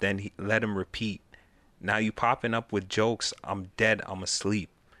 hours, then he let him repeat. Now you popping up with jokes. I'm dead. I'm asleep."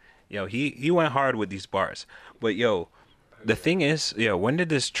 Yo, he went hard with these bars. But yo, the thing is, when did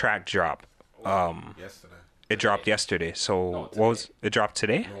this track drop? Yesterday. It dropped yesterday. So it dropped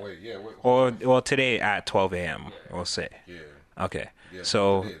today? No, wait, yeah. Well, today at 12 a.m. We'll say. Yeah. Okay. Yeah,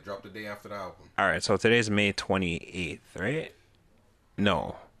 so it dropped the day after the album. All right. So today's May 28th, right?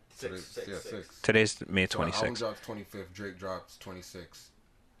 No. 6. Today's May 26th. So the album drops 25th. Drake drops 26th.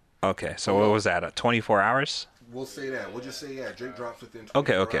 Okay. So what was that? 24 hours? We'll say that. We'll just say Drake drops within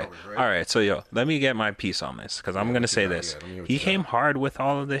 24 Okay. hours, right? All right. So let me get my piece on this because I'm gonna say this. He came hard with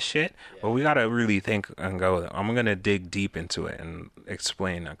all of this shit, but we gotta really think and go. I'm gonna dig deep into it and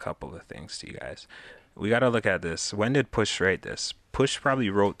explain a couple of things to you guys. We gotta look at this. When did Push write this? Push probably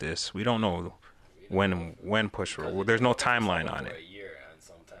wrote this. We don't know when Push wrote. There's no timeline on it. A year and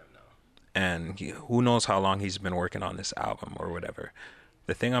sometime now. And who knows how long he's been working on this album or whatever.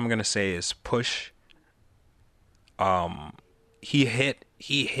 The thing I'm gonna say is Push. He hit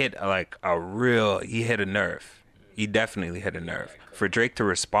a nerve. He definitely hit a nerve. For Drake to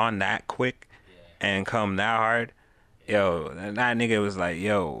respond that quick and come that hard, that nigga was like,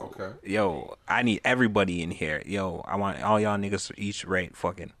 yo, I need everybody in here. Yo, I want all y'all niggas to each write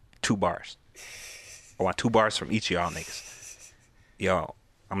fucking 2 bars. I want 2 bars from each of y'all niggas. Yo,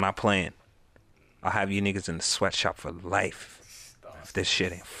 I'm not playing. I'll have you niggas in the sweatshop for life. If this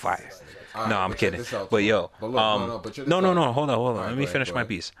shit ain't fire. No, I'm kidding. But yo, hold on. Let me finish my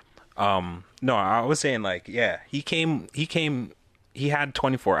piece. No, I was saying he had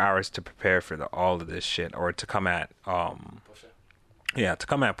 24 hours to prepare for all of this shit, or to come at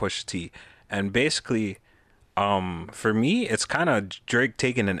Pusha T. And basically, for me, it's kind of Drake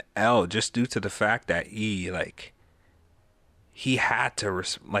taking an L just due to the fact that he had to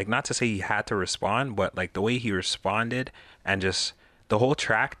not to say he had to respond, but like the way he responded and just the whole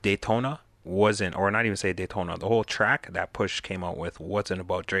track Daytona wasn't, or not even say Daytona, the whole track that Push came out with wasn't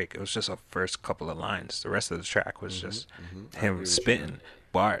about Drake. It was just a first couple of lines. The rest of the track was just him spitting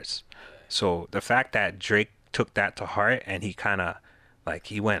bars. So the fact that Drake took that to heart and he kind of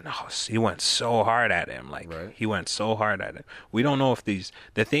he went so hard at him. He went so hard at him. We don't know if the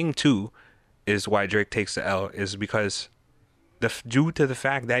thing too is why Drake takes the L is because due to the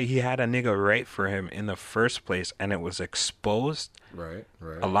fact that he had a nigga write for him in the first place and it was exposed. Right.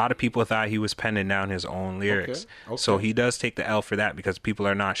 A lot of people thought he was penning down his own lyrics. Okay. So he does take the L for that because people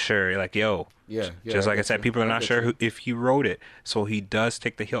are not sure. Just like I said, people are not sure if he wrote it. So he'll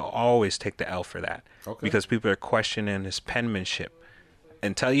always take the L for that. Okay. Because people are questioning his penmanship.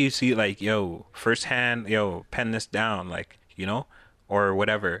 Until you see firsthand, pen this down, or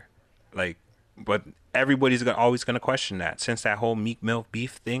whatever. But everybody's always gonna question that since that whole Meek Mill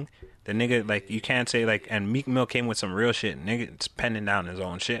beef thing. The nigga you can't say and Meek Mill came with some real shit. Nigga, it's penning down his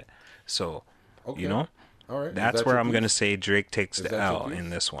own shit. So, I All right. Is That's that where your I'm piece? gonna say Drake takes Is the that your L piece? in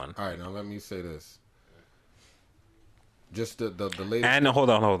this one. All right, now let me say this. Just the latest. And hold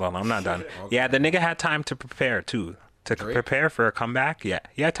on, I'm not done. Okay. Yeah, the nigga had time to prepare too. To Drake? prepare for a comeback, yeah,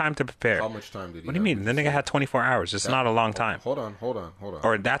 he had time to prepare. How much time did he? What do you have? mean? The nigga had 24 hours. It's not a long time. Hold on.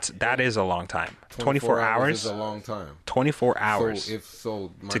 Or that is a long time. 24 is hours. a long time. 24 hours.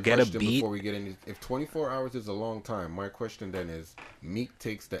 So my to get a question beat? before we get into, if 24 hours is a long time, my question then is, Meek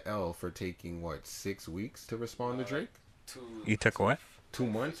takes the L for taking what, 6 weeks to respond to Drake? You took what? 2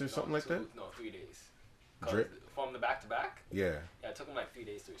 months or something like that? No, 3 days. 'Cause Drake? from the back to back. Yeah, Yeah, it took him like 3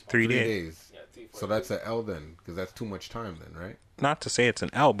 days to respond. 3 3 days. days. Yeah, 3, 4 So that's an L then, because that's too much time then, right? Not to say it's an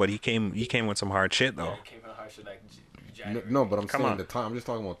L, but he came with some hard shit though. It came from harsh like No, January. no, but I'm Come saying on. the time. I'm just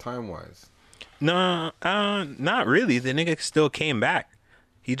talking about time wise. No, not really. The nigga still came back.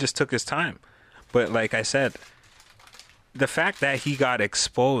 He just took his time. But like I said, the fact that he got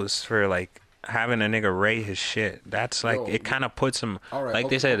exposed for like having a nigga rate his shit, that's like, Yo, it kind of puts him, All right, like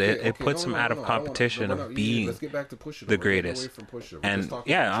okay, they said, okay, it puts him out of competition of being Let's get back to Pusha. the greatest. And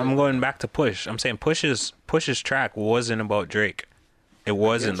yeah, I'm going back to Push. I'm saying Push's track wasn't about Drake. It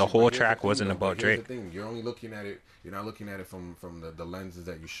wasn't. The whole track wasn't about Drake. You're only looking at it. You're not looking at it from the lenses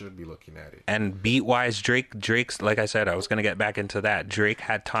that you should be looking at it. And beat wise, Drake's like I said, I was gonna get back into that. Drake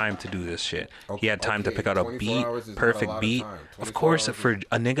had time to do this shit. He had time to Okay, pick out a 24 beat, hours is not a perfect lot of beat. time. Of 24 course, hours for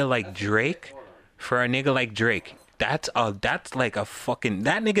a nigga like Drake, that's like a fucking,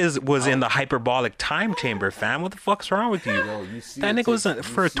 that nigga was in the hyperbolic time chamber, fam. What the fuck's wrong with you? Yo, you see That it nigga was takes-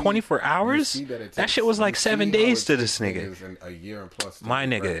 for you see- 24 you hours. see that it That takes- shit was like you 7 see how days it to this takes nigga. niggas in a year and plus. to My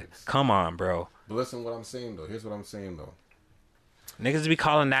get nigga, records. come on, bro. But listen, what I'm saying though. Here's what I'm saying though. Niggas be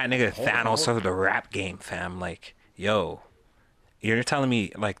calling that nigga Hold on, Thanos hold of the rap game, fam. Like, yo, you're telling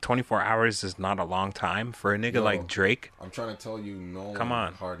me like 24 hours is not a long time for a nigga Yo, like Drake? I'm trying to tell you, no Come one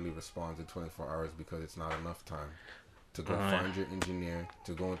on. hardly responds in 24 hours because it's not enough time to go find your engineer,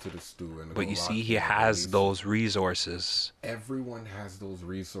 to go into the stew, and to But go you lock see, he in and has release it. those resources. Everyone has those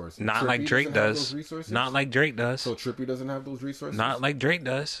resources. Not Trippie like Drake doesn't have does. those resources? Not like Drake does. So Trippie doesn't have those resources. Not like Drake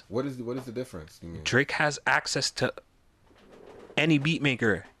does. What is the difference? You mean Drake has access to any beat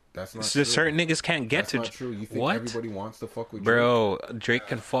maker. that's not So true. certain niggas can't get That's to. not true. You think What? everybody wants to fuck with Bro, Drake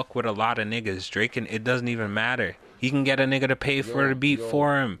can fuck with a lot of niggas. Drake can. It doesn't even matter. He can get a nigga to pay for the beat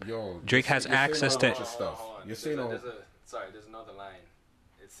for him. Drake has access to. bunch of stuff. Hold on. You're saying all- There's another line.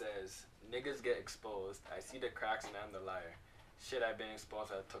 It says, "Niggas get exposed. I see the cracks and I'm the liar. Shit, I've been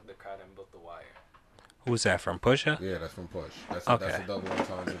exposed. I took the crack and built the wire." Who's that from? Pusha? Yeah, that's from Push. That's Okay. a double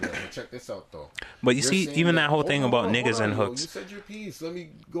entendre. But check this out though. But you You're see, saying even that whole thing hold about on, niggas hold and on, yo. hooks. You said your piece. Let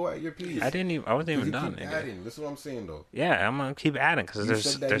me go at your piece. I didn't even. I wasn't even You done, keep nigga. adding. Listen what I'm saying though. Yeah, I'm gonna keep adding because You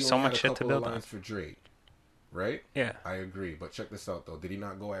said that there's he so only had much a shit to couple build of on. lines for Drake, right? Yeah. I agree. But check this out though. Did he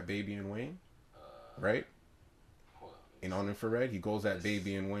not go at Baby and Wayne? Right? Hold on. In On Infrared, he goes at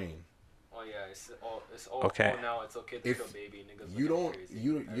Baby and Wayne. Oh yeah, it's all Okay. oh, now it's okay to If kill baby niggas. You looking don't crazy.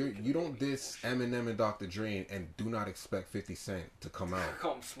 you don't diss Eminem and Dr. Dre and do not expect 50 Cent to come out.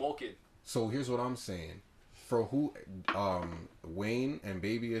 Come smoke it. So here's what I'm saying. For who Wayne and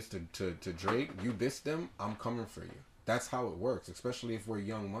Baby is to Drake, you diss them, I'm coming for you. That's how it works, especially if we're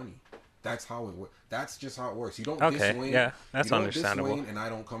Young Money. That's how it works. That's just how it works. You don't Okay, diss Wayne. yeah, that's you don't understandable. Diss Wayne and I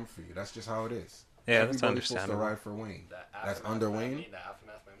don't come for you. That's just how it is. Yeah, that's Everybody's supposed to understandable. ride for Wayne. The That's Aftermath under family, Wayne. The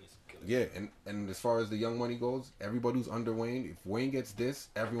Aftermath family is killing. Yeah, and as far as the Young Money goes, everybody who's under Wayne, if Wayne gets this,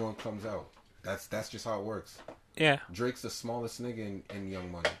 everyone comes out. That's just how it works. Yeah. Drake's the smallest nigga in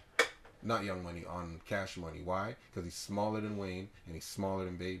Young Money. Not Young Money, on Cash Money. Why? Because he's smaller than Wayne and he's smaller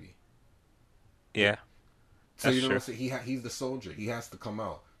than Baby. Yeah. So That's you know true. what I'm saying? He's the soldier. He has to come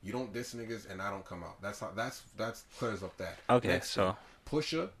out. You don't diss niggas and I don't come out. That's how that's clears up that. Okay, Next so thing,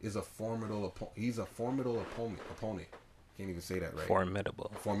 Pusha is a formidable he's a formidable opponent. Can't even say that right.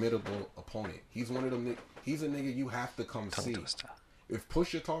 formidable. Formidable opponent. He's one of them. He's a nigga you have to come Tongue see. twister. If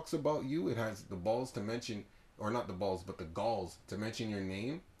Pusha talks about you, it has the balls to mention, or not the balls, but the galls to mention your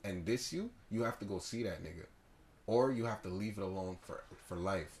name and diss you. You have to go see that nigga, or you have to leave it alone for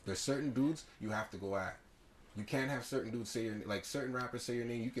life. There's certain dudes you have to go at. You can't have certain dudes say your like certain rappers say your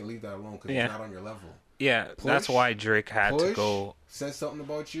name. You can leave that alone because Yeah. it's not on your level. Yeah, that's Push- why Drake had to Push go. says something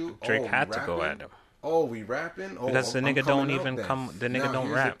about you. Drake we had to go rapping? at him. Oh, we rapping? Oh, Because the I'm nigga coming don't out even then. come- the nigga Now, don't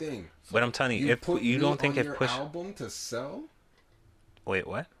here's rap. The thing. But I'm telling you, if put you me don't think on if your Push, album to sell. wait,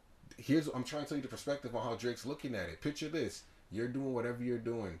 what? I'm trying to tell you the perspective on how Drake's looking at it. Picture this: you're doing whatever you're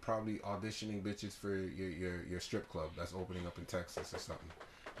doing, probably auditioning bitches for your strip club that's opening up in Texas or something,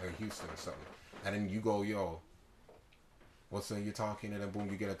 or in Houston or something, and then you go, yo, what's that you're talking, and then boom,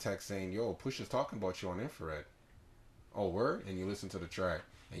 you get a text saying, yo, Pusha's talking about you on Infrared. Oh, word? And you listen to the track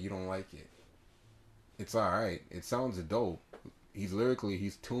and you don't like it. It's all right. It sounds dope. He's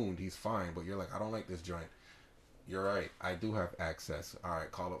tuned, he's fine. But you're like, I don't like this joint. You're right. I do have access. All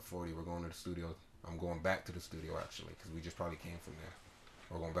right, call up 40. We're going to the studio. I'm going back to the studio actually, because we just probably came from there.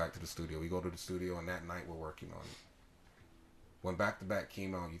 We're going back to the studio. We go to the studio, and that night we're working on it. When Back to Back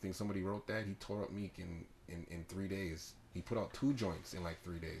came out, you think somebody wrote that? He tore up Meek in 3 days. He put out 2 joints in like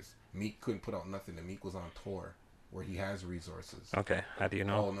 3 days. Meek couldn't put out nothing, and Meek was on tour where he has resources. Okay, how do you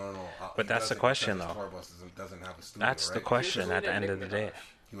know? Oh, no. But that's the question, though. Tour bus doesn't have a studio, That's right? the question at the end of the day.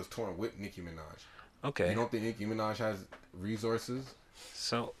 He was touring with Nicki Minaj. Okay. You don't think Nicki Minaj has resources?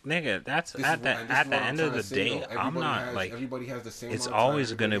 So, nigga, that's This at is the what- and this is what end I'm of the trying to say, day. though. I'm Everybody not has- like. everybody has the same it's amount of time,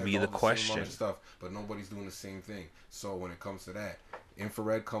 always gonna everybody be has the all the same amount question. of stuff, but nobody's doing the same thing. So when it comes to that,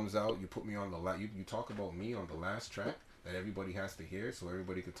 Infrared comes out. You put me on the you talk about me on the last track that everybody has to hear, so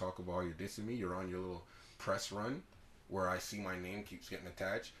everybody could talk about how you're dissing me. You're on your little press run where I see my name keeps getting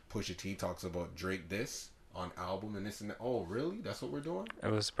attached. Pusha T talks about Drake diss on album and this and that. Oh, really? That's what we're doing? It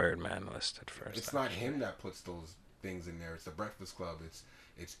was Birdman listed first. It's not him that puts those things in there. It's the Breakfast Club.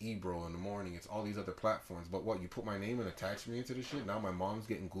 It's Ebro in the morning. It's all these other platforms. But what, you put my name and attach me into this shit? Now my mom's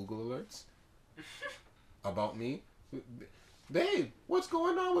getting Google alerts about me. Babe, what's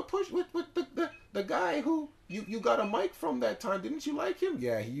going on with the guy who you got a mic from that time? Didn't you like him?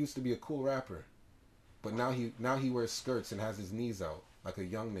 Yeah, he used to be a cool rapper, but now he wears skirts and has his knees out like a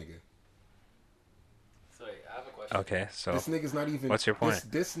young nigga. So wait, I have a question. Okay, so This nigga's not even. what's your point?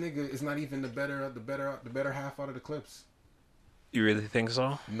 This nigga is not even the better half out of the clips. you really think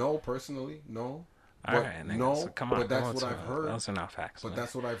so? No, personally, no. All But right, nigga. no, So come on. but that's come on, what I've heard. Those are not facts. But man.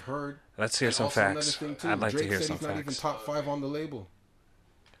 that's what I've heard. Let's hear And some also another facts. thing, too, I'd like Drake to hear said some he's not even facts. top 5 on the label.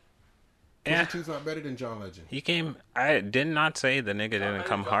 Yeah, Pusha T's not better than John Legend. he came. I did not say the nigga didn't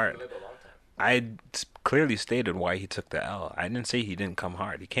come hard. Live a long time. I clearly stated why he took the L. I didn't say he didn't come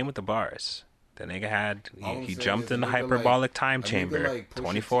hard. He came with the bars. The nigga had All I'm he saying jumped is in the a nigga hyperbolic like- time a nigga chamber. like Pusha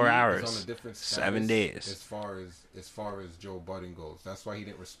 24 T is hours, on a different 7 status days. As far as Joe Budden goes, that's why he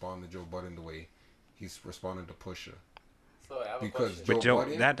didn't respond to Joe Budden the way he's responding to Pusha. So I have a Because question. But Joe Joe,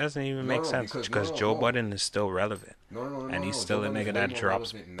 Budden- that doesn't even No, make no, sense because- no, Joe no. Budden is still relevant. No, And he's still a Joe nigga Budden's that way more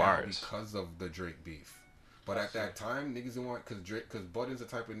drops relevant now bars. because of the Drake beef. But at that time, niggas didn't want because Budden's the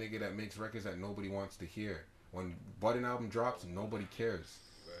type of nigga that makes records that nobody wants to hear. When Budden album drops, nobody cares.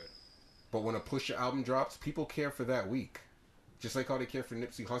 Right. But when a Pusha album drops, people care for that week. Just like how they care for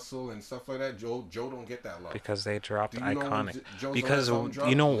Nipsey Hussle and stuff like that. Joe don't get that love. Because they dropped Do you know when iconic. Joe's Because last album dropped?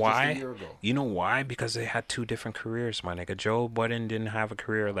 you know It was just a why? year ago. You know why? Because they had 2 different careers, my nigga. Joe Budden didn't have a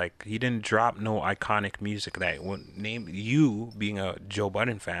career like he didn't drop no iconic music that would name you being a Joe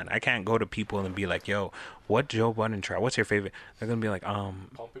Budden fan. I can't go to people and be like, "Yo, what Joe Budden try? What's your favorite?" They're gonna be like, It Up.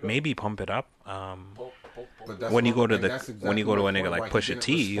 maybe Pump It Up." But that's When you what- go to and the that's when you go to exactly a my nigga point, like why he Pusha didn't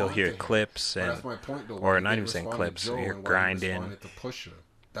T, you'll respond hear to him. clips But and that's my point, though. or why he not didn't even saying respond to clips. Joe You're and why he grinding. responded to Pusha.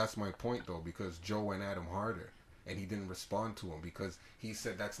 That's my point, though, because Joe went at him harder, and he didn't respond to him because he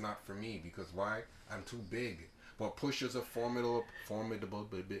said that's not for me. Because why? I'm too big. But Pusha's a formidable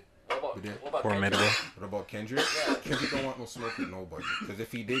bit. What about Formidable. What about Kendrick? Kendrick don't want no smoke with nobody. Because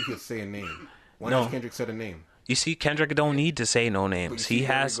if he did, he'll say a name. When No. has Kendrick said a name? You see, Kendrick don't need to say no But you names. see, He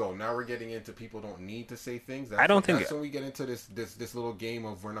here has. we go. Now we're getting into people don't need to say things. I don't think- that's when we get into this little game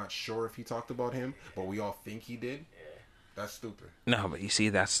of we're not sure if he talked about him, but we all think he did. That's stupid. No, but you see,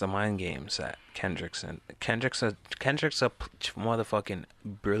 that's the mind games that Kendrick's in. Kendrick's a motherfucking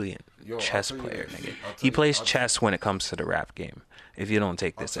brilliant Yo, I'll chess tell you player, this. nigga. I'll tell He you- plays I'll- chess when it comes to the rap game. If you don't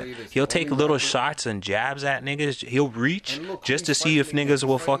take I'll this, tell you this, he'll the take only little rapper- shots and jabs at niggas. He'll reach And look, just who to he's see if fighting niggas against.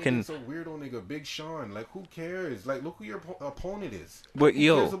 will He's fighting fucking. against a weirdo nigga, Big Sean. Like, who cares? Like, look who your opponent is. But Who cares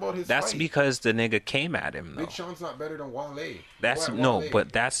yo, about his that's fight? because the nigga came at him though. Big Sean's not better than Wale. That's Go at no, Wale.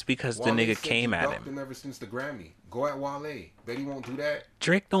 but that's because the Wale nigga said came he at ducked him. ever since the Grammy. Go at Wale. Bet he won't do that.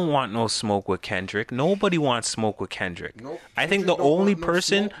 Drake don't want no smoke with Kendrick. Nobody wants smoke with Kendrick. Nope. I think the Kendrick don't only want no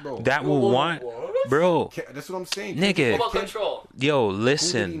person smoke, though. that will Whoa, want, what? bro. That's what I'm saying. Nigga. What about Control? Yo, he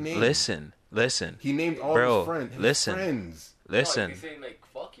listen, name? listen. He named all Bro, his friends. listen. Friends. Listen, He's saying like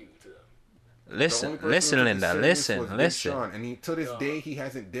fuck you to them. The only listen, person listen, who took it Linda, serious listen, was Big listen. Sean, and to this day, he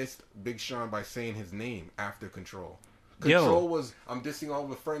hasn't dissed Big Sean by saying his name after Control. Yo. Control was I'm dissing all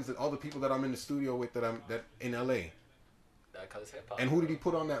the friends, all the people that I'm in the studio with that in LA. That cause hip hop. And who did he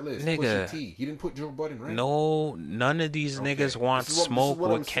put on that list? Nigga. Pusha T. He didn't put Joe Budden, right? No, none of these Okay. niggas want This is what smoke I'm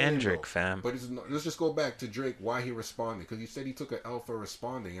with saying, Kendrick, though. fam. But let's just go back to Drake. Why he responded? Because you said he took an L for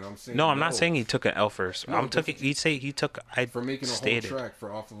responding, and I'm saying No, I'm not saying he took an L first. No, I'm but- taking. He say he took. I for making a stated whole track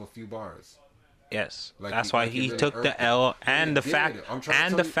for off of a few bars. yes. Like That's he- why like he he really took earned the it. L Yeah, and he the did. fact I'm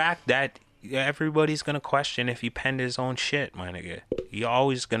trying to tell you- that everybody's gonna question if he penned his own shit, my nigga. You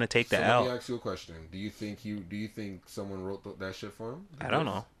always gonna take the So L. let me ask you a question. Do you think someone wrote that shit for him? I don't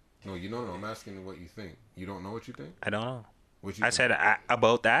know. No, you don't know. I'm asking what you think. You don't know what you think? I don't know. What you I think? said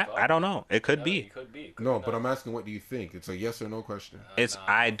about that. I don't know. It could No, be. It could be. It could No, be but not. I'm asking what do you think? It's a yes or no question. It's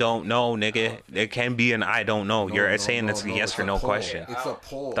I don't know, nigga. It can be an I don't know. No, You're no, saying no, it's a no, yes it's or no poll. question. It's a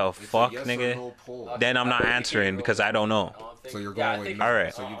poll. The It's a fuck, yes or nigga? no poll. Then I'm not I think answering he because I don't know. I don't think- So you're yeah, going I with think no. All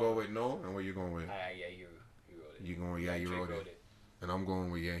right. So you go with no, and what you going with? Yeah, you wrote it. You going with you Drake wrote it, and I'm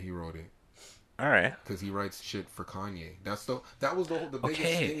going with he wrote it. All right. Because he writes shit for Kanye. That was the biggest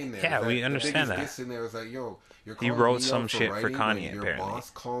Okay, thing in there. yeah, Is we that understand the that. biggest diss in there is like, yo, you're He calling wrote me some out shit for writing Kanye, when your apparently. boss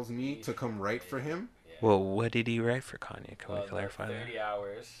calls me to come write for him. Well, what did he write for Kanye? Can we The clarify 30 that?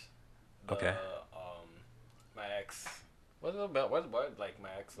 hours. The, Okay. My ex. What's it about? What? Like my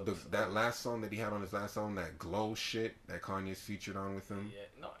ex. That last song that he had on his last album, that Glow shit that Kanye's featured on with him. Yeah.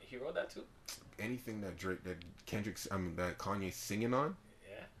 No, he wrote that too. Anything that that Kanye's singing on.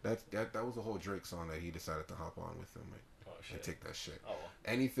 Yeah. That was a whole Drake song that he decided to hop on with him. Like, Oh and shit. take that shit. Oh.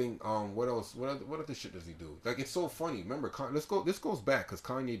 Anything. What else? What other shit does he do? Like, it's so funny. Remember, this goes back because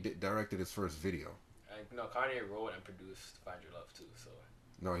Kanye directed his first video. No, Kanye wrote and produced "Find Your Love" too. So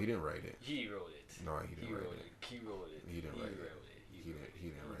No, he didn't write it. he wrote it. No, he didn't write wrote it. He wrote it. He didn't write it. He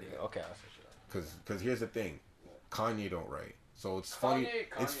didn't write it. Okay, I'll switch it up. Because here's the thing, Kanye don't write. So it's funny.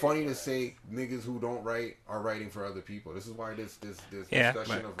 It's Kanye funny to writes. say niggas who don't write are writing for other people. This is why this Yeah,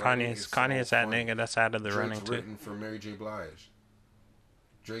 discussion but of writing is Kanye's so that funny. nigga that's out of the Drake's running too. written for Mary J. Blige.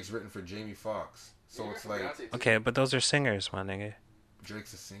 Drake's written for Jamie Foxx. So it's like Okay, but those are singers, my nigga.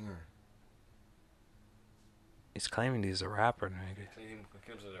 Drake's a singer. He's claiming he's a rapper, nigga.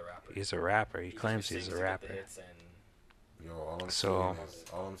 Claims he's a rapper. He's a rapper. He claims just he's a sings to get the rapper. hits and Yo, So,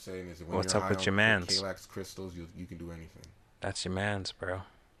 all I'm saying is when what's you're up high with on your mans? Kalax crystals, you can do anything. That's your man's, bro.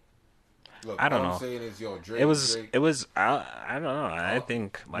 Look, I don't all know. I'm saying is, yo, Drake. It was. Drake, I don't know. I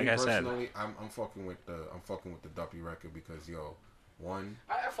think, like me I said, personally, I'm fucking with the Duppy record because yo, one.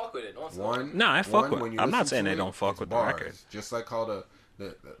 I fuck with it. No, I fuck with- when you I'm not listen saying to I it, don't fuck it's with the bars. record. Just like how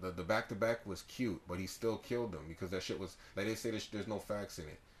the back to back was cute, but he still killed them because that shit was like they say there's no facts in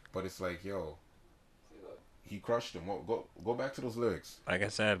it, but it's like yo, he crushed them. Go back to those lyrics. like I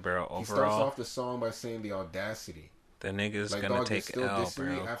said, bro. He starts Overall, off the song by saying the audacity. the nigga's Like gonna dog, you're take still L, dissing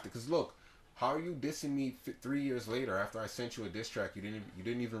me bro. after. Because look, how are you dissing me 3 years later after I sent you a diss track? You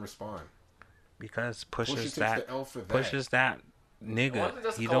didn't even respond. Because Pusha pushes takes that. the L for that. Pushes that Why don't nigga. they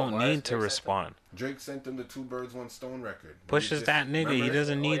just He call don't him need Wise? to They respond. Drake sent them the Two Birds One Stone record. Pushes that nigga. He remember?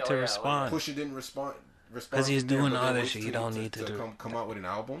 doesn't need to yeah. respond. Pusha didn't respond. 'Cause he's from there, doing but then other waits shit. to- He don't need to do- come out with an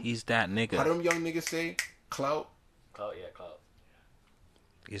album. He's that How nigga. them young niggas say? Clout. Clout, yeah, clout.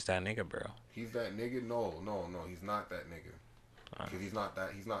 He's that nigga, bro. He's that nigga. No, he's not that nigga. Because he's not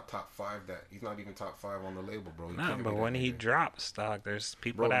that. He's not top 5. He's not even top 5 on the label, bro. He Nah, can't but be that when he nigga. drops, dog, there's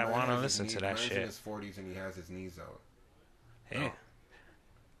people Bro, that man want to has his listen to knees- that man's in shit. his 40s and he has his knees out. Hey,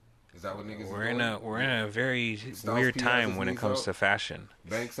 Is that what niggas? we're is in doing? a very Styles weird P has time his when it knees comes out. to fashion.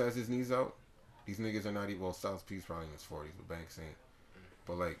 Banks has his knees out. These niggas are not even. Well, Styles P's probably in his 40s, but Banks ain't.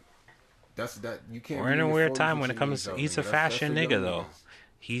 But like, that's that. You can't. We're be in a your weird 40s time with when your it comes. knees out, He's nigga. a That's fashion for nigga young though.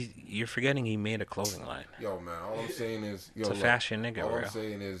 niggas. You're forgetting he made a clothing line. Yo, man. All I'm saying is, yo, It's a look, fashion nigga, All bro. I'm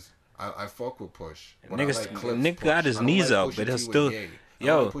saying is, I fuck with Push. Nigga got his knees out, but he'll still.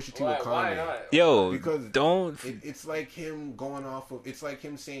 Yo, yo, because don't. It's like him going off of. It's like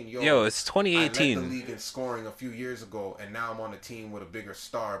him saying, Yo, it's I led the 2018. league in scoring a few years ago, and now I'm on a team with a bigger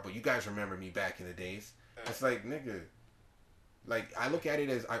star. But you guys remember me back in the days. It's like, nigga. Like, I look at it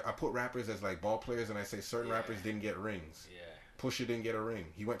as I put rappers as like ball players, and I say certain rappers didn't get rings. Yeah. Pusha didn't get a ring.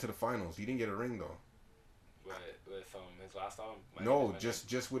 He went to the finals. He didn't get a ring though. With his last album. No,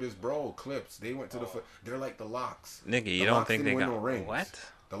 just with his bro Clips. They went to the. They're like the Locks. Nigga, you The don't Locks think didn't they win got no rings. what?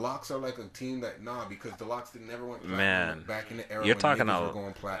 The Locks are like a team that because the Locks never went platinum Man, back in the era you're when talking niggas a- were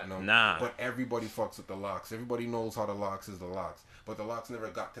going platinum. Nah. But everybody fucks with the Locks. Everybody knows how the Locks is the Locks. But the Locks never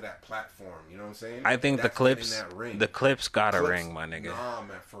got to that platform. You know what I'm saying? I think That's the getting Clips, that ring. the Clips got a Clips- ring, my nigga. Nah,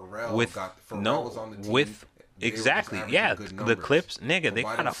 man. Pharrell With Pharrell was on the team. with They were just exactly, averaging yeah. good The numbers. Clips, nigga, But they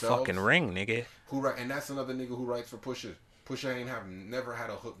by got a themselves, fucking ring, nigga. And that's another nigga who writes for Pusha. Pusha never had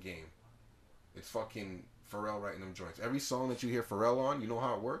a hook game. It's fucking Pharrell writing them joints. Every song that you hear Pharrell on, you know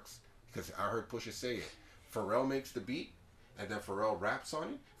how it works? Because I heard Pusha say it. Pharrell makes the beat, and then Pharrell raps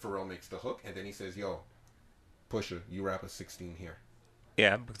on it. Pharrell makes the hook, and then he says, yo, Pusha, you rap a 16 here.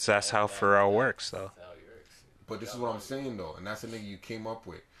 Yeah, because that's how Pharrell works, though. But this is what I'm saying, though, and that's the nigga you came up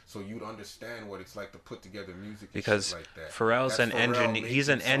with. so you'd understand what it's like to put together music and Because shit like that. Pharrell's That's an Pharrell engineer. He's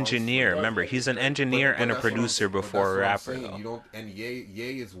an making songs for engineer. us. Remember, he's an engineer and a that's what I'm- producer but before a that's what I'm rapper, saying. though. You don't, and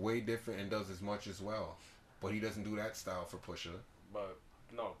Ye is way different and does as much as well, but he doesn't do that style for Pusha. But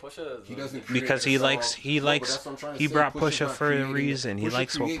no, Pusha is. He doesn't create Because a he song. likes, No, but that's what I'm trying to he say. brought Pusha's Pusha not for a creating- reason. He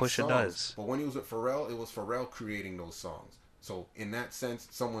likes what creates Pusha songs, does. But when he was with Pharrell, it was Pharrell creating those songs. So in that sense,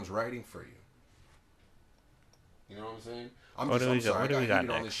 someone's writing for you. You know what I'm saying? What do we got? I What do we got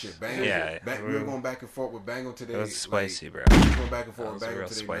heated on next? this shit. Bango, Yeah, we were going back and forth with Bango today. It was spicy, bro. We were going back and forth That with was a Bango real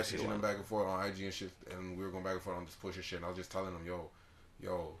today, spicy messaging one. him back and forth on IG and shit, and we were going back and forth on this Pusha shit. And I was just telling him, yo,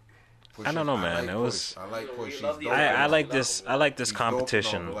 Push I don't know, I man. like It was- Push. I like We Push. He's love the dope. I like level, this. man. I like this He's dope,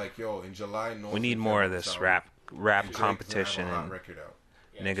 competition. but like, yo, in July, We need more of this rap Drake's competition gonna have a hot and record out.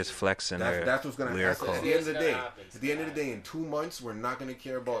 Yeah, niggas true. flexing That's their what's gonna lyrical. happen. At the end of the day, Happens. at the end of the day, in 2 months, we're not gonna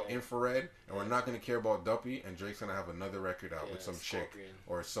care about Infrared, and we're not gonna care about Duppy, and Drake's gonna have another record out Yeah, with some chick Scorpion.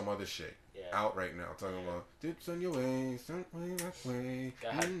 or some other shit Yeah. out right now. Talking about dips on your way, some way, that way.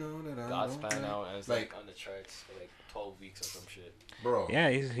 Guy had You know that I God's don't Plan care. out and it's like on the charts for like 12 weeks or some shit. bro. Yeah,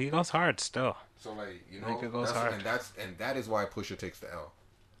 he goes hard still. So like, you know, Nigga goes that's, hard. and that is why Pusha takes the L,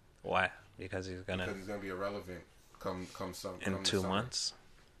 Why? Because he's gonna because he's gonna be irrelevant come in the 2 summer. months.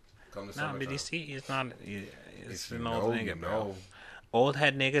 Come the Nah, summertime. but you see, he's not. He's If an you old know, nigga, you bro. know. Old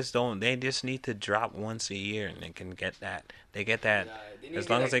head niggas don't. They just need to drop once a year, and they can get that. They get that Nah, they need as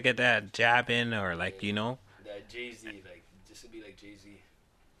to long be as they get that jab in, or like you know, That Jay-Z, like, just to be like Jay-Z.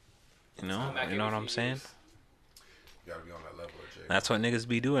 you know, Come back you know what every I'm few saying. years. You gotta be on that level, Jay. That's what niggas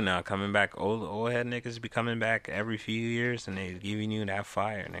be doing now. Coming back, old head niggas be coming back every few years, and they giving you that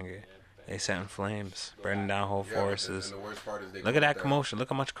fire, nigga. They setting flames, burning down whole Yeah, but forests. and the worst part is they Look go at that there. commotion. Look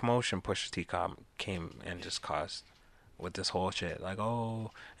how much commotion Pusha T came and just caused with this whole shit. Like,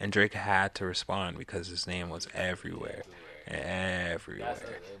 oh, and Drake had to respond because his name was everywhere. Everywhere.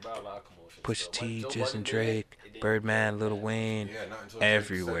 It brought a lot of commotion. Pusha So, T, Joe Justin Budden did it, Drake, it didn't- Birdman, Lil Wayne, Yeah, not until Drake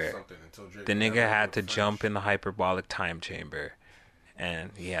everywhere. said something, until Drake The nigga never had to finished. jump in the hyperbolic time chamber.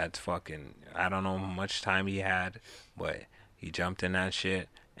 And he had fucking, I don't know how much time he had, but he jumped in that shit.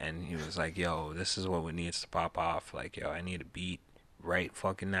 And he was like, yo, this is what needs to pop off. Like, yo, I need a beat right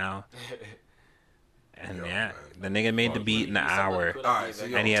fucking now. And Yo, yeah, man. the nigga made the beat in an hour. Someone All right, so,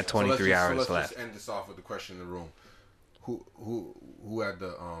 And he had 23 hours let's left. just end this off with the question in the room. Who had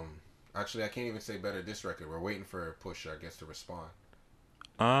the Actually, I can't even say better diss record. We're waiting for Pusha, I guess, to respond.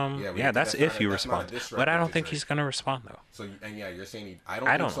 Yeah, that's if he that's not a responds. diss But I record don't to think Drake. he's gonna respond though. So and yeah, you're saying I I don't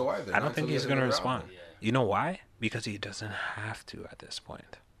don't think so know. either. I Not don't think until he's he has gonna another respond. album. Yeah. You know why? Because he doesn't have to at this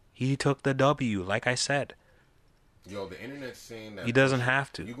point. He took the W, like I said. Yo, the internet's saying that He doesn't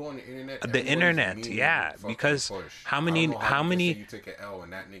have to. You go on the internet. The everybody's internet, memeing yeah, fucking because Push. how I many- don't know how you can many- say you took an L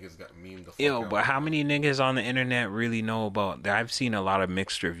and that nigga's got memed the fuck Yo, out. but how many niggas on the internet really know about? I've seen a lot of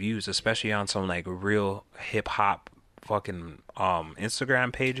mixed reviews, especially on some like real hip hop fucking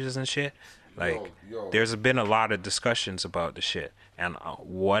Instagram pages and shit. Like, Yo. there's been a lot of discussions about the shit, and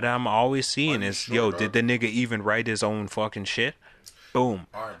what I'm always seeing is, Unsure, yo, dog. did the nigga even write his own fucking shit? Boom.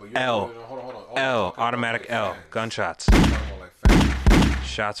 All right, but you're L. hold on. Oh, L. you're talking about, Automatic like, L. fans. Gunshots. You're talking about, like, fans.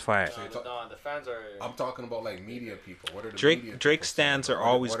 Shots fired. No, the fans are. I'm talking about like media people. What are the Drake- media Drake people stans saying? are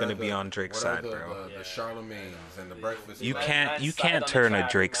always What gonna are be on Drake's what are side, bro. The Charlemagne's and the Breakfast. You Club. can't side on the turn a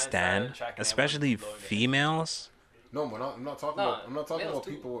track, Drake man's side on stan, the track, and especially everyone's blowing it. females. No, I'm not talking No, about. I'm not talking males about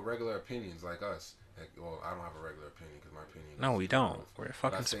too. people with regular opinions like us. Like, well, I don't have a regular opinion because my opinion. No, is we zero. don't. We're But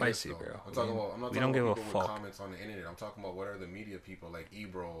fucking I say spicy, this, though. bro. I'm talking about. I'm not We talking don't give about a people with fuck. comments on the internet. I'm talking about what are the media people like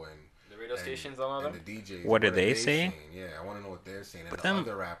Ebro and The radio stations, all of and them. the DJs. What are they saying? Yeah, I want to know what they're saying. And But the them-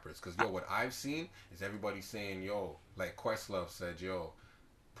 other rappers, because yo, what I've seen is everybody saying, yo, like Questlove said, yo,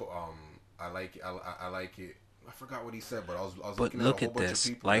 I like it. I like it. I forgot what he said, but I was But looking look at a at whole bunch this.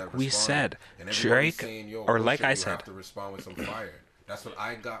 of people Like that we responded, said, and everybody's Drake, saying, yo, or like Pusha, I you said- have to respond with some fire. That's what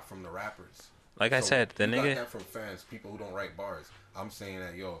I got from the rappers. Like I So said, the you got nigga. that from fans, people who don't write bars. I'm saying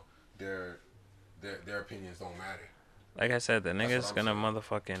that yo, their opinions don't matter. Like I said, the That's nigga's what I'm gonna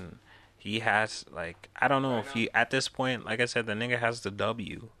motherfucking. He has like I don't know if he at this point. Like I said, the nigga has the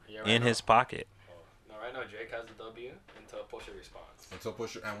W Yeah, right in now. his pocket. No, right now Drake has the W until Pusha responds. Until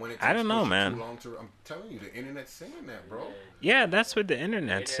Pusha, and when it takes I don't know, Pusha man. Too long to, I'm telling you, the internet's saying that, bro. Yeah, that's what the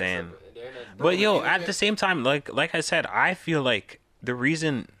internet's saying. The internet- But the yo, internet- at the same time, like I said, I feel like the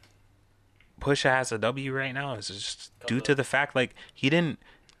reason Pusha has a W right now is just due to the fact like he didn't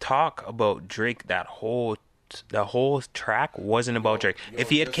talk about Drake the whole track wasn't about Drake. yo, If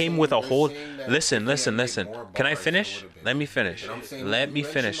he had you're came saying- with a you're whole saying that listen, if he had listen. made more Can I bars, it finish? would've been. Let me finish. And I'm saying, Let you me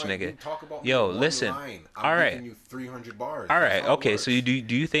mentioned, finish, like, nigga. you talk about Yo, one listen. line. I'm All right. giving you 300 bars. All That's right, how it okay. So works. do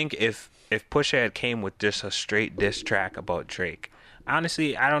you think if Pusha had came with just a straight diss track about Drake,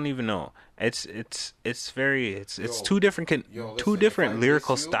 honestly, I don't even know. It's Yo, two different Yo, two listen, different if I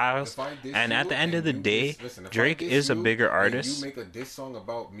lyrical diss you, styles, if I diss and at you the end of the and you day, listen, if I Drake diss is a you bigger and artist. you make a diss song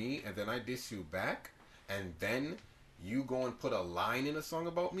about me, and then I diss you back, and then you go and put a line in a song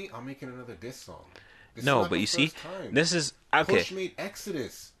about me, I'm making another diss song. This is No, not but the you see, first time. this is okay. Push made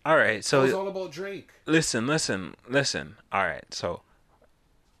Exodus. All right, So it's so all about Drake. listen. All right, so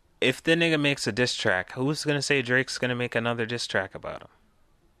if the nigga makes a diss track, who's gonna say Drake's gonna make another diss track about him?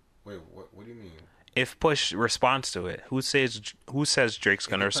 Wait, what do you mean? If Push responds to it, who says Drake's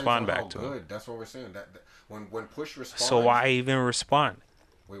gonna It depends respond on back how to good. him? That's what we're saying. That when Push responds. So why even respond?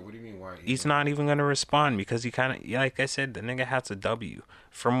 Wait, what do you mean? Why? He's not even gonna respond because he kind of, like I said, the nigga has a W.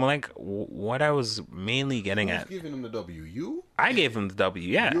 From like what I was mainly getting Who's at, giving him the W? You? I gave him the W.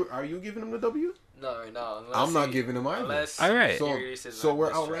 Yeah. Are you giving him the W? No, unless I'm not he- giving him either. Unless All right. he So- releases so one we're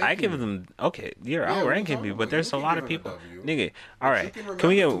diss outright- track. I give them okay. You're Yeah, outranking what me, you but talking there's a about? lot You of can people, give him a nigga. W. All But right, you can can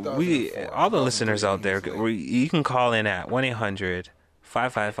we remember get 2004, all the listeners out there? 2003 years You can call in at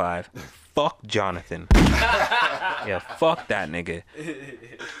 1-800-555. Fuck Jonathan. Yeah, fuck that nigga.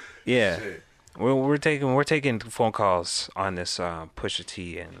 Yeah. Shit. We're taking phone calls on this Pusha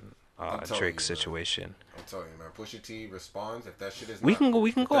T and I'm telling Drake you, man. situation. I'm telling you, man. Pusha T responds. If that shit is We not, can go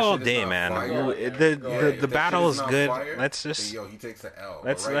if go that all shit is day, not man. fire, Yeah, if The that battle shit is not good. fire, Let's then, just yo, he takes the L.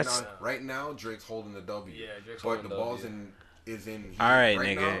 let's- But let's- right now Drake's holding the W. Yeah, Drake's but holding the the ball's W. is in. All right,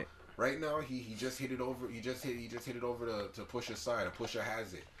 right nigga. Now, right now he just hit it over. He just hit it over to Pusha's side, and Pusha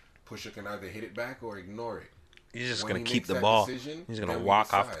has it. Pusha can either hit it back or ignore it. he's just When gonna he keep makes the that ball. decision, He's gonna then we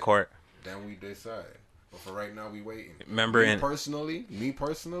walk off the decide. court. Then we decide. But for right now, we waiting. Remember, me in personally,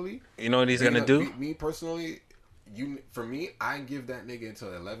 you know what he's gonna do? Me personally, I give that nigga until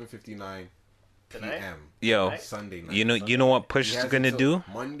 11:59 Tonight? p.m. Yo, Sunday night. you know what He Push is has gonna until do?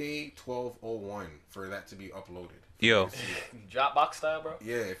 Monday 12:01 for that to be uploaded. Yo, Dropbox style, bro.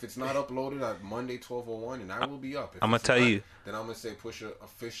 Yeah, if it's not uploaded at Monday 12:01, and I will be up. If I'ma it's tell not, you. Then I'm gonna say Pusha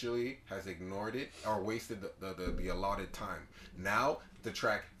officially has ignored it or wasted the allotted time. Now the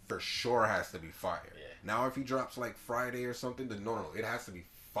track for sure has to be fire. Yeah. Now if he drops like Friday or something, then no, it has to be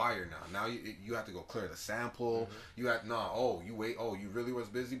fire now. Now you have to go clear the sample. You had you really was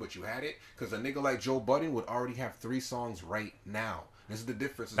busy, but you had it because a nigga like Joe Budden would already have 3 songs right now. This is the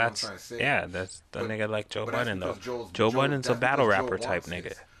difference. Is what I'm that's trying to say. that's the But- nigga like Joe but that's Budden though. because Joe Budden's a that's battle because Joe rapper type wants nigga.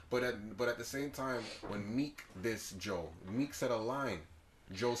 this. But at the same time, when Meek dissed Joe, Meek said a line.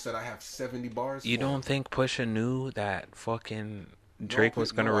 Joe said, "I have 70 bars." You for don't him." think Pusha knew that fucking No, Drake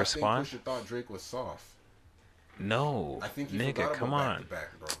was gonna no, respond? I think Pusha thought Drake was soft. No, I think he nigga, forgot come about on,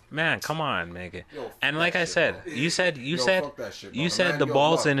 back-to-back, bro. man, come on, nigga. Yo, fuck And like that I shit, said, bro. you said Yo, fuck that shit, bro. you The said man- the yo,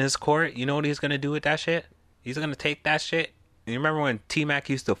 ball's look. in his court. You know what he's gonna do with that shit? He's gonna take that shit. You remember when T Mac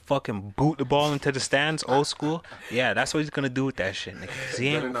used to fucking boot the ball into the stands, old school? Yeah, that's what he's gonna do with that shit, nigga. 'Cause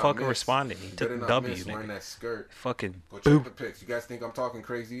he Better ain't not fucking miss. responding. He Better took not W, miss wearing nigga. that skirt. Fucking Go check boop. the pics. You guys think I'm talking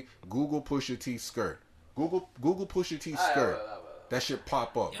crazy? Google Pusha T skirt. Google Pusha T Alright, skirt. well. That shit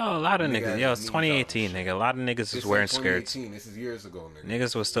pop up. Yo, a lot of Nigga niggas. has Yo, his it's knees 2018, out and nigga. A lot of niggas This is is wearing like skirts. 2018. This is years ago, nigga.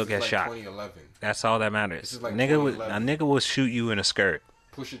 Niggas will still This get is like shot. 2011. That's all that matters. This is like A 2011. nigga will shoot you in a skirt.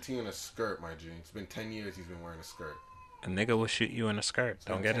 Pusha T in a skirt, my G. It's been 10 years he's been wearing a skirt. A nigga will shoot you in a skirt. It's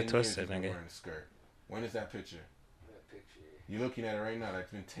been Don't get 10 it years twisted, he's been nigga. wearing a skirt. When is that picture? That picture. You're looking at it right now.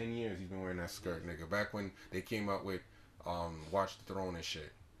 That's been 10 years he's been wearing that skirt, nigga. Back when they came out with Watch the Throne and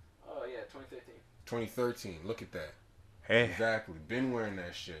shit. Oh yeah, 2013. 2013. Look at that. Hey, Exactly. Been wearing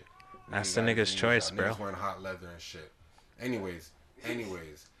that shit. That's Nigga the got his nigga's knees choice, out. bro. Niggas wearing hot leather and shit. Anyways.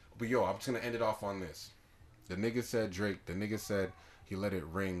 But yo, I'm just gonna end it off on this. The nigga said the nigga said he let it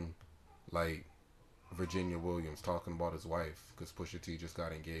ring like Virginia Williams talking about his wife because Pusha T just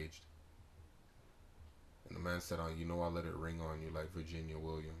got engaged. And the man said, you know I let it ring on you like Virginia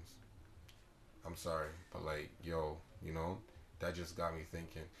Williams. I'm sorry, but like, yo, you know, that just got me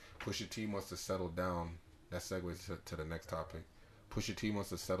thinking. Pusha T must have settled down. That segues to the next topic. Pusha T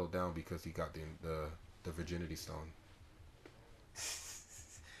must have settled down because he got the virginity stone.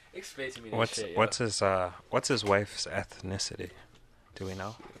 Explain to me that shit. what's his wife's ethnicity? Do we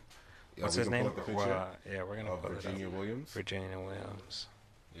know? Yeah, What's we his can name? pull up the picture Yeah, we're gonna of put Virginia it up. Williams. Virginia Williams.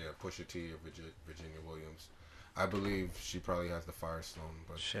 Yeah, Pusha T or Virginia Williams. I believe she probably has the Firestone,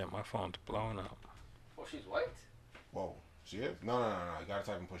 but Shit, my phone's blowing up. Oh, she's white. whoa, she is? No. You gotta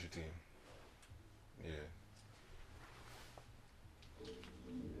type in Pusha T. Yeah.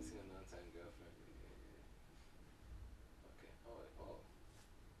 This is a non-time girlfriend. Okay. Oh, wait. Oh.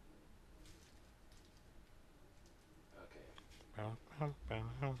 Okay.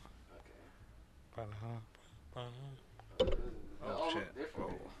 Okay. Oh They're all shit!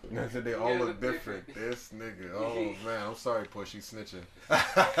 different. Whoa. I said they all look different. This nigga. Oh man, I'm sorry, Push. He's snitching.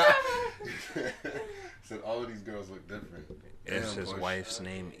 Said all of these girls look different. Is Damn, his Push. wife's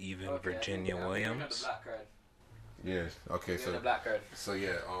name even Virginia Williams? Yeah. Okay. So the black card. So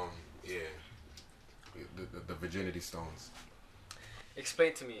yeah. Yeah. The virginity stones.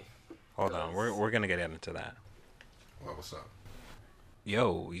 Explain to me. Hold on, we're gonna get into that. Well, what's up?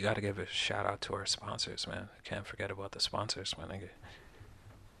 Yo, you gotta give a shout out to our sponsors, man. Can't forget about the sponsors, my nigga.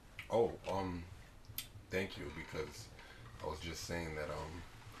 Oh, thank you, because I was just saying that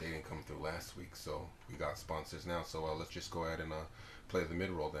they didn't come through last week, so we got sponsors now. So let's just go ahead and play the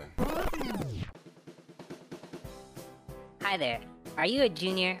mid-roll then. Hi there. Are you a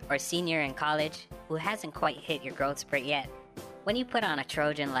junior or senior in college who hasn't quite hit your growth spurt yet? When you put on a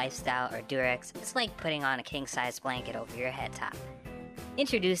Trojan Lifestyle or Durex, it's like putting on a king-size blanket over your head top.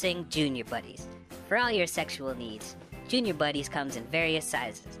 Introducing Junior Buddies. For all your sexual needs, Junior Buddies comes in various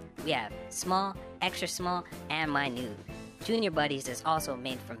sizes. We have small, extra small, and minute. Junior Buddies is also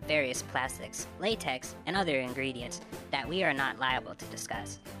made from various plastics, latex, and other ingredients that we are not liable to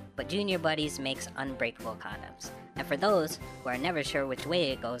discuss. But Junior Buddies makes unbreakable condoms. And for those who are never sure which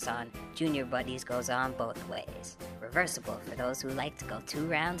way it goes on, Junior Buddies goes on both ways. Reversible for those who like to go 2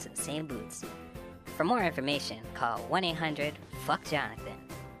 rounds in the same boots. For more information, call 1-800-FUCK-JONATHAN.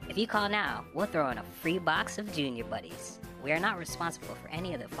 If you call now, we'll throw in a free box of Junior Buddies. We are not responsible for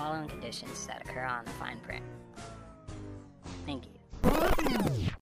any of the following conditions that occur on the fine print. Thank you.